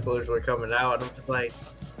Latino wrestlers were coming out, I'm just like,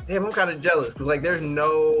 damn, I'm kind of jealous because like there's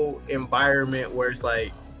no environment where it's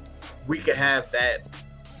like we could have that,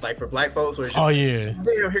 like for black folks where it's just, Oh yeah.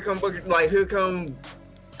 damn, here come Booker, like here come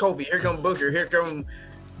Kofi, here come Booker, here come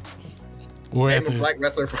We're at name a the black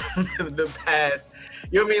wrestler from the past.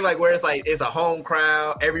 You know what I mean? Like where it's like it's a home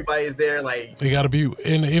crowd, everybody's there, like They gotta be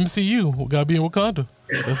in the MCU. We gotta be in Wakanda.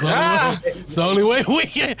 That's the only way. It's the only way we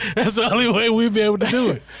can. That's the only way we'd be able to do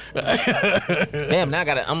it. Damn, now I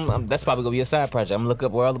gotta. That's probably gonna be a side project. I'm gonna look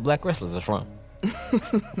up where all the black wrestlers are from.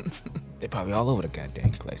 They're probably all over the goddamn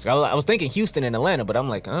place. I was thinking Houston and Atlanta, but I'm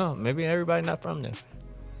like, oh, maybe everybody not from there.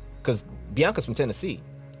 Cause Bianca's from Tennessee.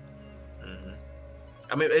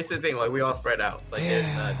 I mean, it's the thing. Like we all spread out. Like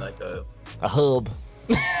it's not like a. A hub.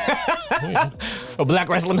 A black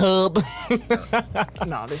wrestling hub.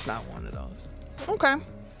 no, there's not one of those. Okay.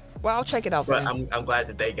 Well, I'll check it out. But Then. I'm glad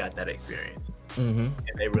that they got that experience. and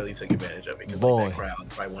they really took advantage of it. Because Boy. that crowd,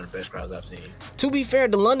 probably one of the best crowds I've seen. To be fair,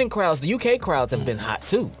 the London crowds, the UK crowds have been hot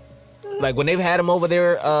too. Like when they've had them over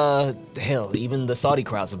there, hell, even the Saudi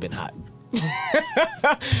crowds have been hot.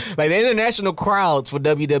 Like the international crowds for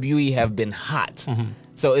WWE have been hot.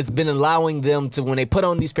 So it's been allowing them to, when they put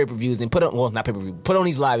on these pay-per-views and put on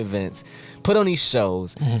these live events, put on these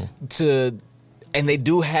shows, and they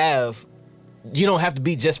do have, you don't have to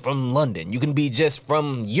be just from London. You can be just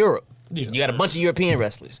from Europe. Yeah. You got a bunch of European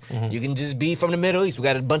wrestlers. You can just be from the Middle East. We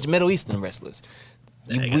got a bunch of Middle Eastern wrestlers.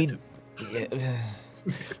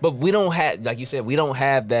 But we don't have, like you said, we don't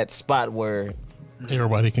have that spot where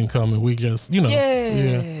Everybody can come and we just,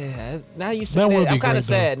 Yeah. Now you said That that, would be I'm kind great, of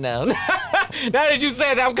sad now. Now that you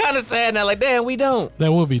said that, I'm kind of sad now. Like, damn, we don't.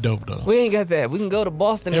 That would be dope though. We ain't got that. We can go to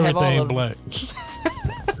Boston and Everything have all of black.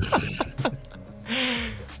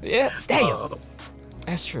 Yeah, damn.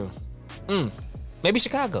 That's true. Maybe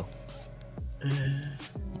Chicago.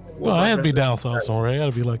 Well, I had to be down south somewhere. I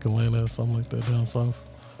got to be like Atlanta or something like that down south.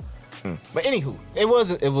 But anywho, it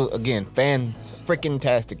was again fan freaking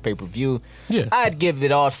tastic pay-per-view. Yeah. I'd give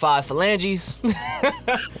it all 5 phalanges.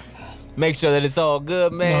 Make sure that it's all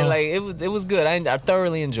good, man. No. Like it was good. I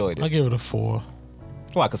thoroughly enjoyed I it. give it a 4.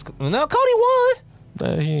 Why? Cause no, Cody won.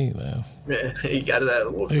 He ain't there. Man, he got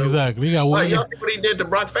that. Whoop, Exactly. He got one. Y'all see what he did to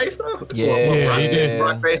Brock Face though? Yeah. Brock, he did.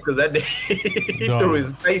 Brock Face because that day he Dog. threw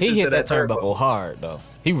his face. He into hit that turnbuckle hard though.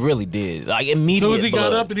 He really did. Like As immediately. soon as he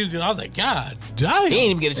got up and he was, I was like, God damn. He didn't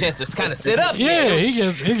even get a chance to kind of sit up. Yeah, yet.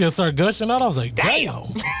 he just started gushing out. I was like,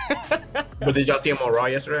 damn. But did y'all see him on Raw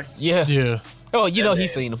yesterday? Yeah. Yeah. Oh, you know Yeah,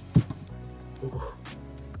 he's seen him.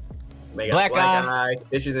 Man, got Black black eye. eyes,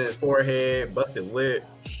 stitches in his forehead, busted lip.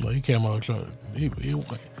 Like, he came out trying. He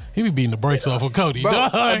be beating the brakes off of Cody. Bro,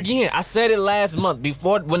 dog. again, I said it last month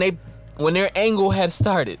before when their angle had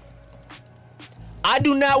started. I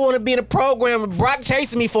do not want to be in a program with Brock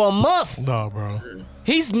chasing me for a month. No, bro.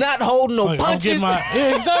 He's not holding no Like, I'm punches. getting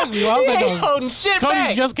yeah, exactly. I was He like, ain't no, holding shit Cody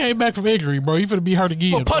back. just came back from injury, bro. You finna be hurt again.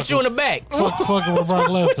 He'll punch you in the back. Fucking with Brock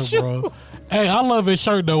Lesnar, bro. Hey, I love his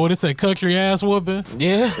shirt though. When it said "country ass whooping,"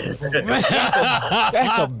 Yeah.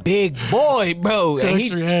 That's a big boy, bro. And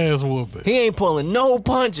country ass whooping. he ain't pulling no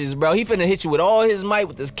punches, bro. He finna hit you with all his might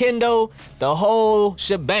with his kendo, the whole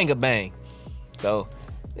shebang bang. So,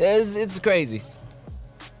 it's crazy.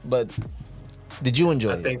 But did you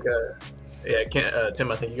enjoy I it? think,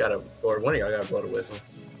 Tim, I think you gotta, or one of y'all gotta blow the whistle.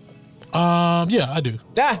 Yeah, I do.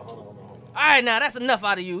 Ah. All right, now that's enough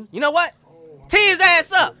out of you. You know what? Tee his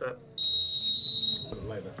ass up. What's up?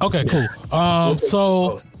 Okay, cool.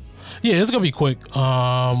 So yeah, it's gonna be quick.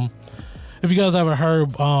 If you guys haven't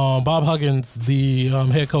heard, Bob Huggins, the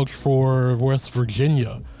head coach for West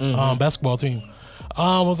Virginia basketball team,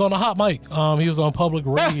 was on a hot mic. He was on public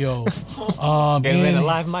radio. Getting and- a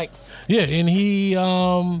live mic. Yeah, and he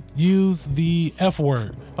used the F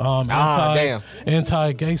word, damn.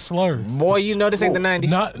 anti-gay slur. Boy, you know this ain't the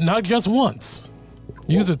 90s. Not just once.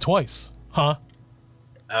 Use it twice, huh?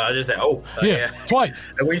 I just said, Yeah, twice.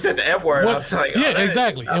 And when you said the F word, What- I was like, yeah, that-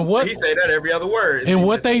 exactly. I And was- what- he said that every other word. And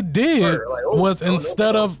what they did Like, was no.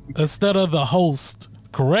 instead of the host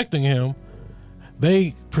correcting him,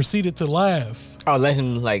 they proceeded to laugh. Oh, let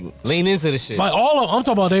him like lean into the shit. Like I'm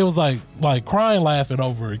talking about, they was like crying, laughing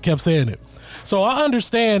over it, kept saying it. So I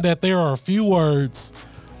understand that there are a few words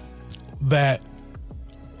that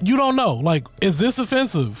you don't know. Like, is this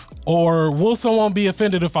offensive? Or will someone be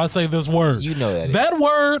offended if I say this word? You know that that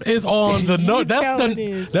word is on the note. That's know it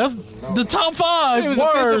is. that's the top 5 it was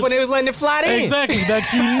offensive words. when they was letting it fly in. Exactly,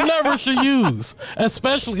 that you never should use.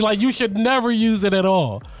 Especially, like, you should never use it at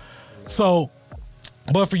all. So,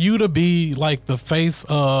 but for you to be like the face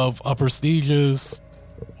of a prestigious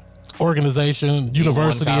organization,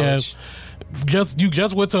 university, college. as you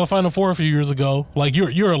just went to a Final Four a few years ago. Like,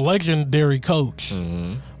 you're a legendary coach.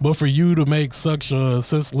 But for you to make such a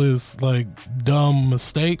senseless, like, dumb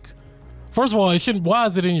mistake, first of all, it shouldn't. Why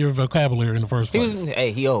is it in your vocabulary in the first He place? was,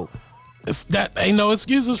 he old. It's that ain't no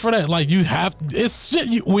excuses for that. Like, you have, it's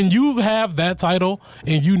shit. When you have that title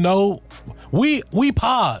and you know, we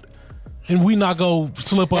pod and we not go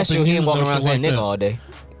slip up That's and true. He ain't use walking no around shit saying like nigga that. all day.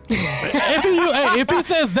 If he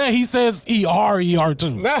says that, he says ER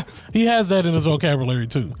too. Nah. He has that in his vocabulary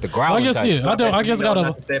too. The growling I just type. I just You know gotta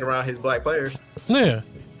not to say it around his black players. yeah.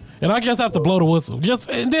 And I just have to blow the whistle.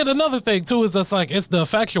 And then another thing too is that's like, it's the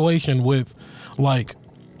infatuation with like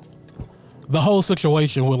the whole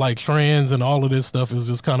situation with like trans and all of this stuff is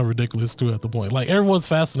just kind of ridiculous too at the point. Like, everyone's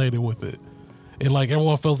fascinated with it. And like,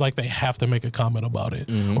 everyone feels like they have to make a comment about it.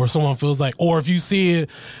 Or someone feels like, or if you see it,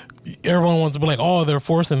 everyone wants to be like, oh, they're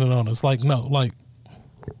forcing it on us. Like, no, like,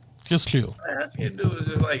 just chill. That's you do is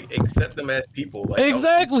just like accept them as people. Like,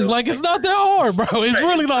 Exactly. Like it's not that hard, bro. It's Right,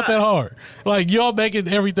 really it's not that hard. Like y'all making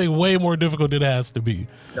everything way more difficult than it has to be.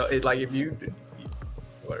 No, it's like if you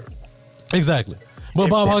whatever. Exactly. But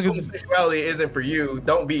Bob If Huggins, homosexuality isn't for you,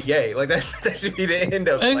 don't be gay. Like that should be the end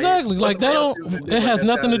of it. exactly. Like that somebody else don't. chooses to do It has that's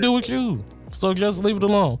nothing how to it do is. with you. So just leave it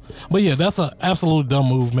alone. But yeah, that's an absolute dumb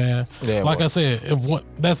move, man. Yeah, it like I was. said,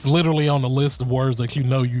 that's literally on the list of words that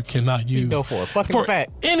you cannot use. go for a fucking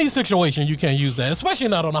fact. Any situation, you can't use that, especially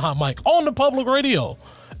not on a hot mic on the public radio.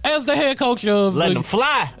 As the head coach of Letting them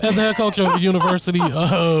fly. as the head coach of the University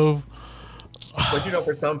of But you know,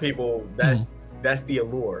 for some people, that's the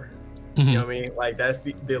allure. Mm-hmm. You know what I mean? Like that's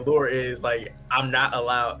the allure is like I'm not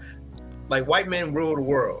allowed. Like white men rule the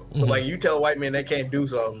world, so Mm-hmm. like you tell white men they can't do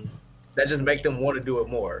something, that just make them want to do it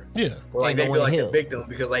more. yeah. Or like Ain't they no feel way like in a hell. victim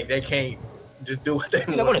because like they can't just do what they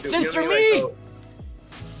They're want gonna to do. You know censor what I mean? me. Like,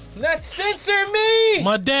 so, Not censor me.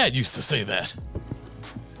 My dad used to say that.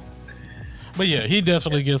 But yeah, he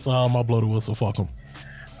definitely gets my blow the whistle. Fuck him.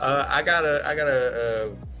 I got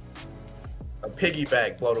a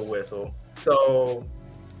piggyback blow the whistle. So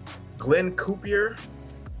Glenn Coopier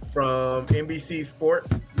from NBC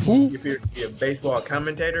Sports, Who? he appears to be a baseball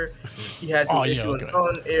commentator. He had to Oh, yeah, issue okay. an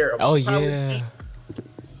on-air Oh apology.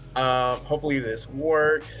 yeah. Hopefully this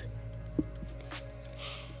works.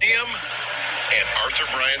 Museum and Arthur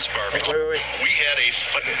Bryant's Barbecue. Wait. We had a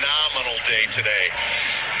phenomenal day today.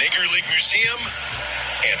 Nigger League Museum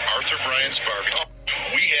and Arthur Bryant's Barbecue.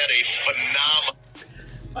 We had a phenomenal.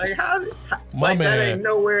 Like how? My Like that man. ain't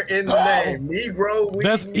nowhere in the name. Negro League.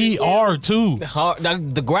 That's Museum. ER too. Hard,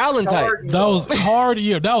 the growling type. Hard That was ER. hard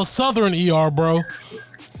ER. That was Southern ER, bro.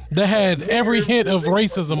 That had every hint of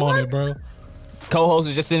racism on it, bro. Co-host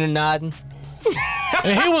was just sitting there nodding.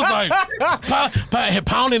 And he was like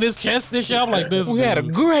pounding his chest and shit. I'm like, this. We had a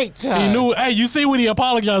dude. great time. He knew. Hey, you see when he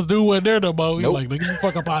apologized, dude wasn't there no more. He's Nope. like, nigga, you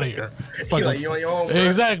fuck up out of here. Fuck You up. like you on your own. Bro.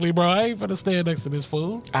 Exactly, bro. I ain't finna stand next to this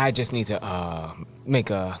fool. I just need to make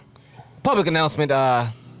a public announcement.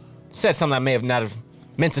 Said something I may have not have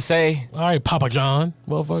meant to say. All right, Papa John,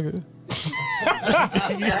 motherfucker.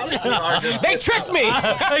 They tricked me.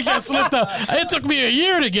 They just slipped up. It took me a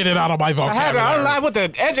year to get it out of my I had to vocabulary. unlearn with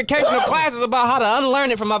the educational classes about how to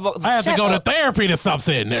unlearn it from my vocabulary. I had to go to therapy to stop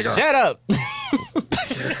saying nigger. Shut up.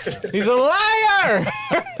 He's a liar.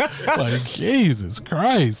 Like, Jesus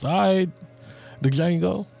Christ. All right. The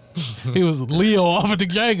Django. He was Leo off of the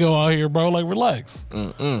Django out here, bro. Like, relax.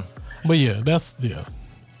 But yeah, yeah.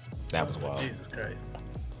 That was wild. Jesus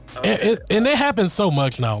Christ. And it happens so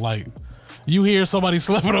much now. Like, you hear somebody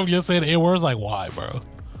slipping up just saying N-words, like, why, bro?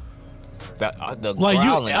 The Like,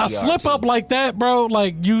 growling I ER slip too. up like that, bro.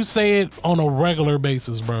 Like, you say it on a regular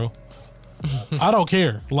basis, bro. I don't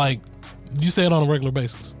care. Like, you say it on a regular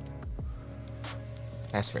basis.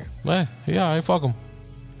 That's fair. Man, yeah, I ain't fuck him.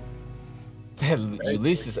 At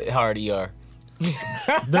least it's hard ER.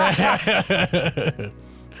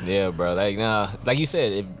 Yeah, bro. Like, nah. Like you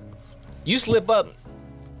said, if you slip up,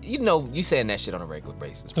 you know you saying that shit on a regular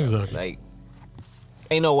basis, bro. Exactly. Like,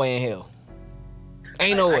 ain't no way in hell.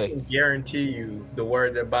 Ain't no I way. can guarantee you the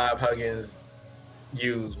word that Bob Huggins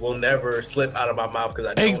used will never slip out of my mouth because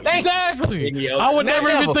I don't. Exactly. Any other- I would never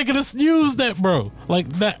even Never. think of this. Use that, bro. Like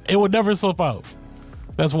that, it would never slip out.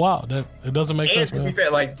 That's wild. That it doesn't make And sense, to be man. fair,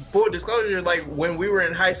 like full disclosure, like when we were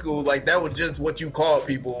in high school, like that was just what you called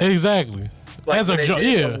people. Exactly. Like, As a when they joke,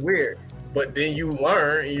 did yeah. something weird. But then you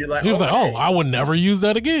learn, and you're like, He was like, okay. "Oh, I would never use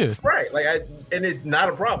that again." right, like and it's not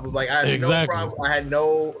a problem. Like I had Exactly. no problem. I had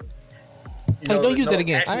no. Hey, don't use that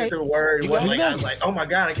again. attachment All right. to the word. It wasn't like I was Exactly. like, oh my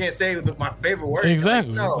god, I can't say my favorite word.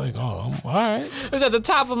 Exactly. Like, no. It's like, oh, all right. It's at the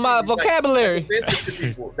top of my It's like, vocabulary. that's offensive to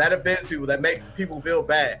people. That offends people. That makes people feel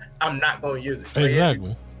bad. I'm not going to use it. Like,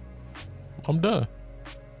 Exactly. I'm done.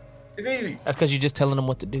 It's easy. That's because you're just telling them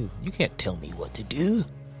what to do. You can't tell me what to do.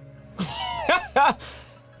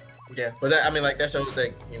 Yeah, but that, I mean, like that shows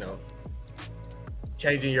that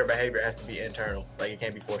changing your behavior has to be internal. Like it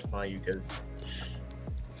can't be forced upon you because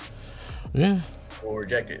Yeah. or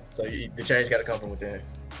rejected. So the change got to come from within.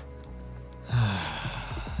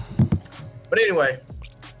 But anyway,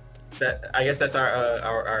 I guess that's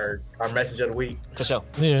our message of the week. For sure.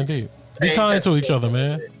 Yeah, indeed. Be Hey, kind that's to each cool. other,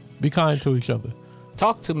 man. Be kind to each other.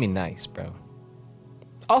 Talk to me nice, bro.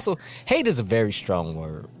 Also, hate is a very strong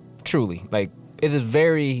word. Truly. Like, it is a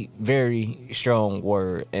very, very strong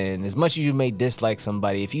word. And as much as you may dislike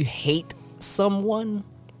somebody, if you hate someone,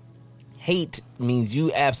 hate means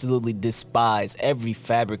you absolutely despise every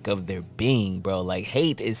fabric of their being, bro. Like,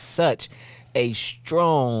 hate is such a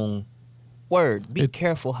strong word. Be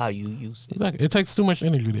careful how you use it. Exactly. It takes too much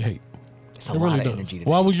energy to hate. It's a It lot really of does.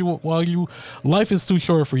 energy. Life is too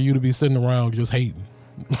short for you to be sitting around just hating.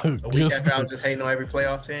 A week after I was just hating on every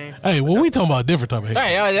playoff team. Hey, well, we talking about a different type of hate.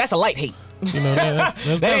 Right, that's a light hate. You know,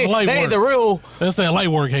 that's That light ain't work. the real. That's that light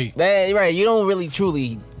work hate. Right, you don't really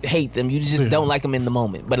truly hate them. You just don't like them in the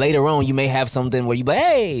moment. But later on, you may have something where you be like,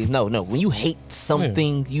 hey, no. When you hate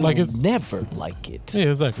something, you Like it's- never like it. Yeah,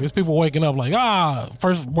 exactly. It's people waking up like,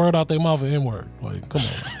 first word out their mouth is N-word. Like, come on.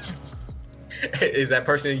 Is that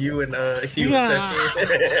person you and you?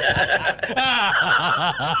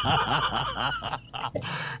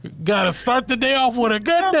 Gotta start the day off with a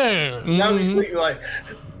good day. Y'all be sleeping like,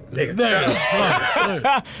 nigga.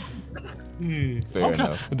 Fair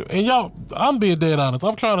enough. And y'all, I'm being dead honest.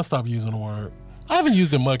 I'm trying to stop using the word. I haven't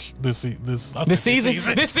used it much this season. This season?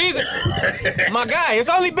 My guy, it's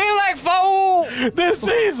only been like 4, 5 weeks in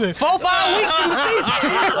the season.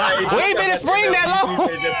 We ain't been in spring that long.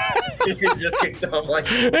 He just kicked off like.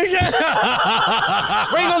 Spring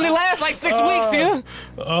only lasts like 6 weeks, yeah?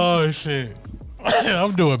 Oh, shit.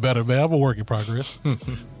 I'm doing better, man. I'm a work in progress.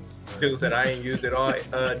 Dude said I ain't used it all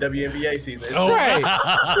WNBA season. It's Right.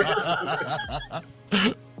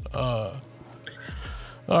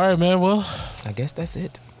 All right, man. Well, I guess that's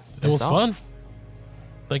it. it was fun.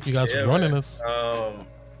 Thank you guys for joining us.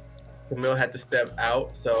 Camille had to step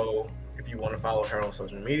out, so if you want to follow her on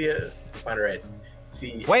social media, you can find her at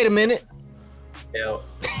C. Wait a minute.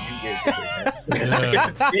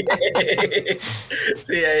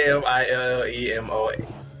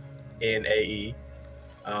 CAMILEMONAE.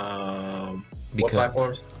 What Because-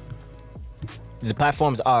 platforms? The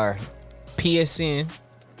platforms are PSN,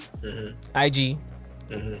 IG,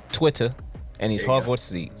 Twitter, and these There you go.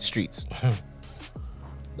 Hogwarts streets.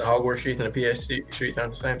 The Hogwarts streets and the PS streets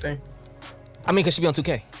aren't the same thing? I mean, because she be on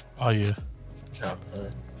 2K. Oh, yeah. No.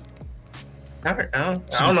 I don't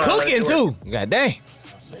She know. be how cooking, that too. God dang.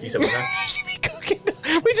 You said what now? She be cooking.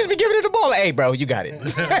 We just be giving her the ball. Like, hey, bro, you got it.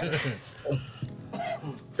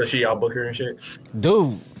 Does she all book her and shit?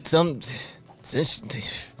 Dude, some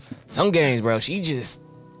games, bro, I just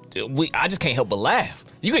can't help but laugh.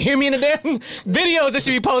 You can hear me in the damn videos that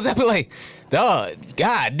she be posting. I be like, dog,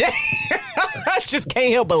 god damn. I just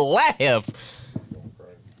can't help but laugh.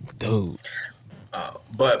 Dude.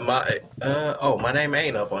 But my name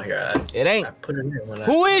ain't up on here. It ain't. I put it in when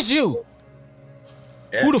Who is you?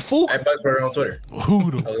 Yeah. Who the fool? I posted her on Twitter.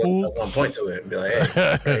 Who the I was fool? gonna point to it and be like, hey,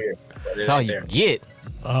 right here. But it That's all ain't you there. get.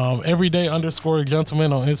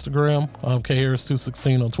 Everyday_gentleman on Instagram.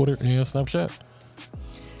 KHarris216 on Twitter and Snapchat.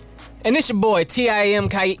 And it's your boy,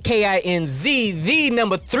 TIMKINZ, the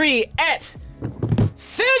number 3 at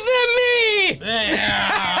Scissor Me!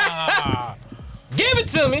 Yeah. Give it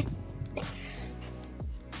to me!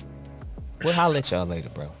 We'll holler at y'all later,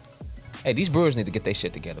 bro. Hey, these Brewers need to get their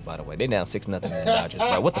shit together, by the way. They down 6-0 in the Dodgers,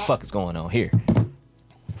 bro. What the fuck is going on here?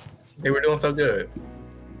 They were doing so good.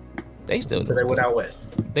 They still So they doing went good. out west.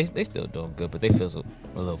 They still doing good, but they fizzle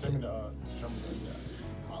a little Send me bit. show me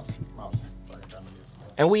the mouse. So I can try to use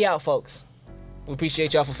it. And we out, folks. We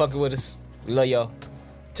appreciate y'all for fucking with us. We love y'all.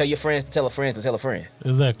 Tell your friends to tell a friend to tell a friend.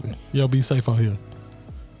 Exactly. Y'all be safe out here.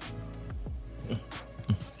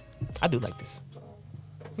 I do like this.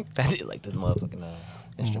 I did like this motherfucking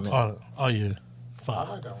instrument. Oh yeah. I Fine.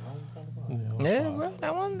 like that one. Yeah, bro,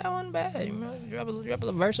 that one bad. You know, drop a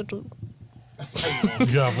little versatile.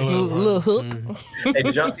 Yeah, Little hook. Hey,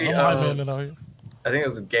 did y'all see? I'm out here. I think it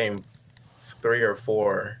was game 3 or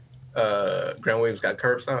 4. Grant Williams got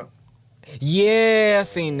curb stomped. Yeah, I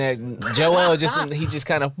seen that. Joel just kind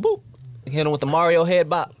of boop hit him with the Mario head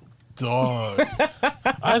bop. Dog.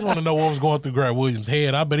 I just want to know what was going through Grant Williams'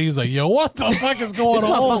 head. I bet he was like, yo, what the fuck is going This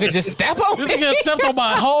on? motherfucker just step on This me. nigga stepped on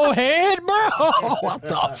my whole head, bro. What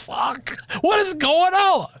the fuck? What is going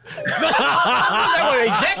on? I want to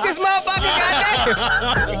eject this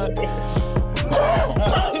motherfucker. Goddamn.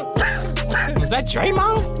 Was that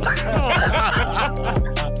Draymond?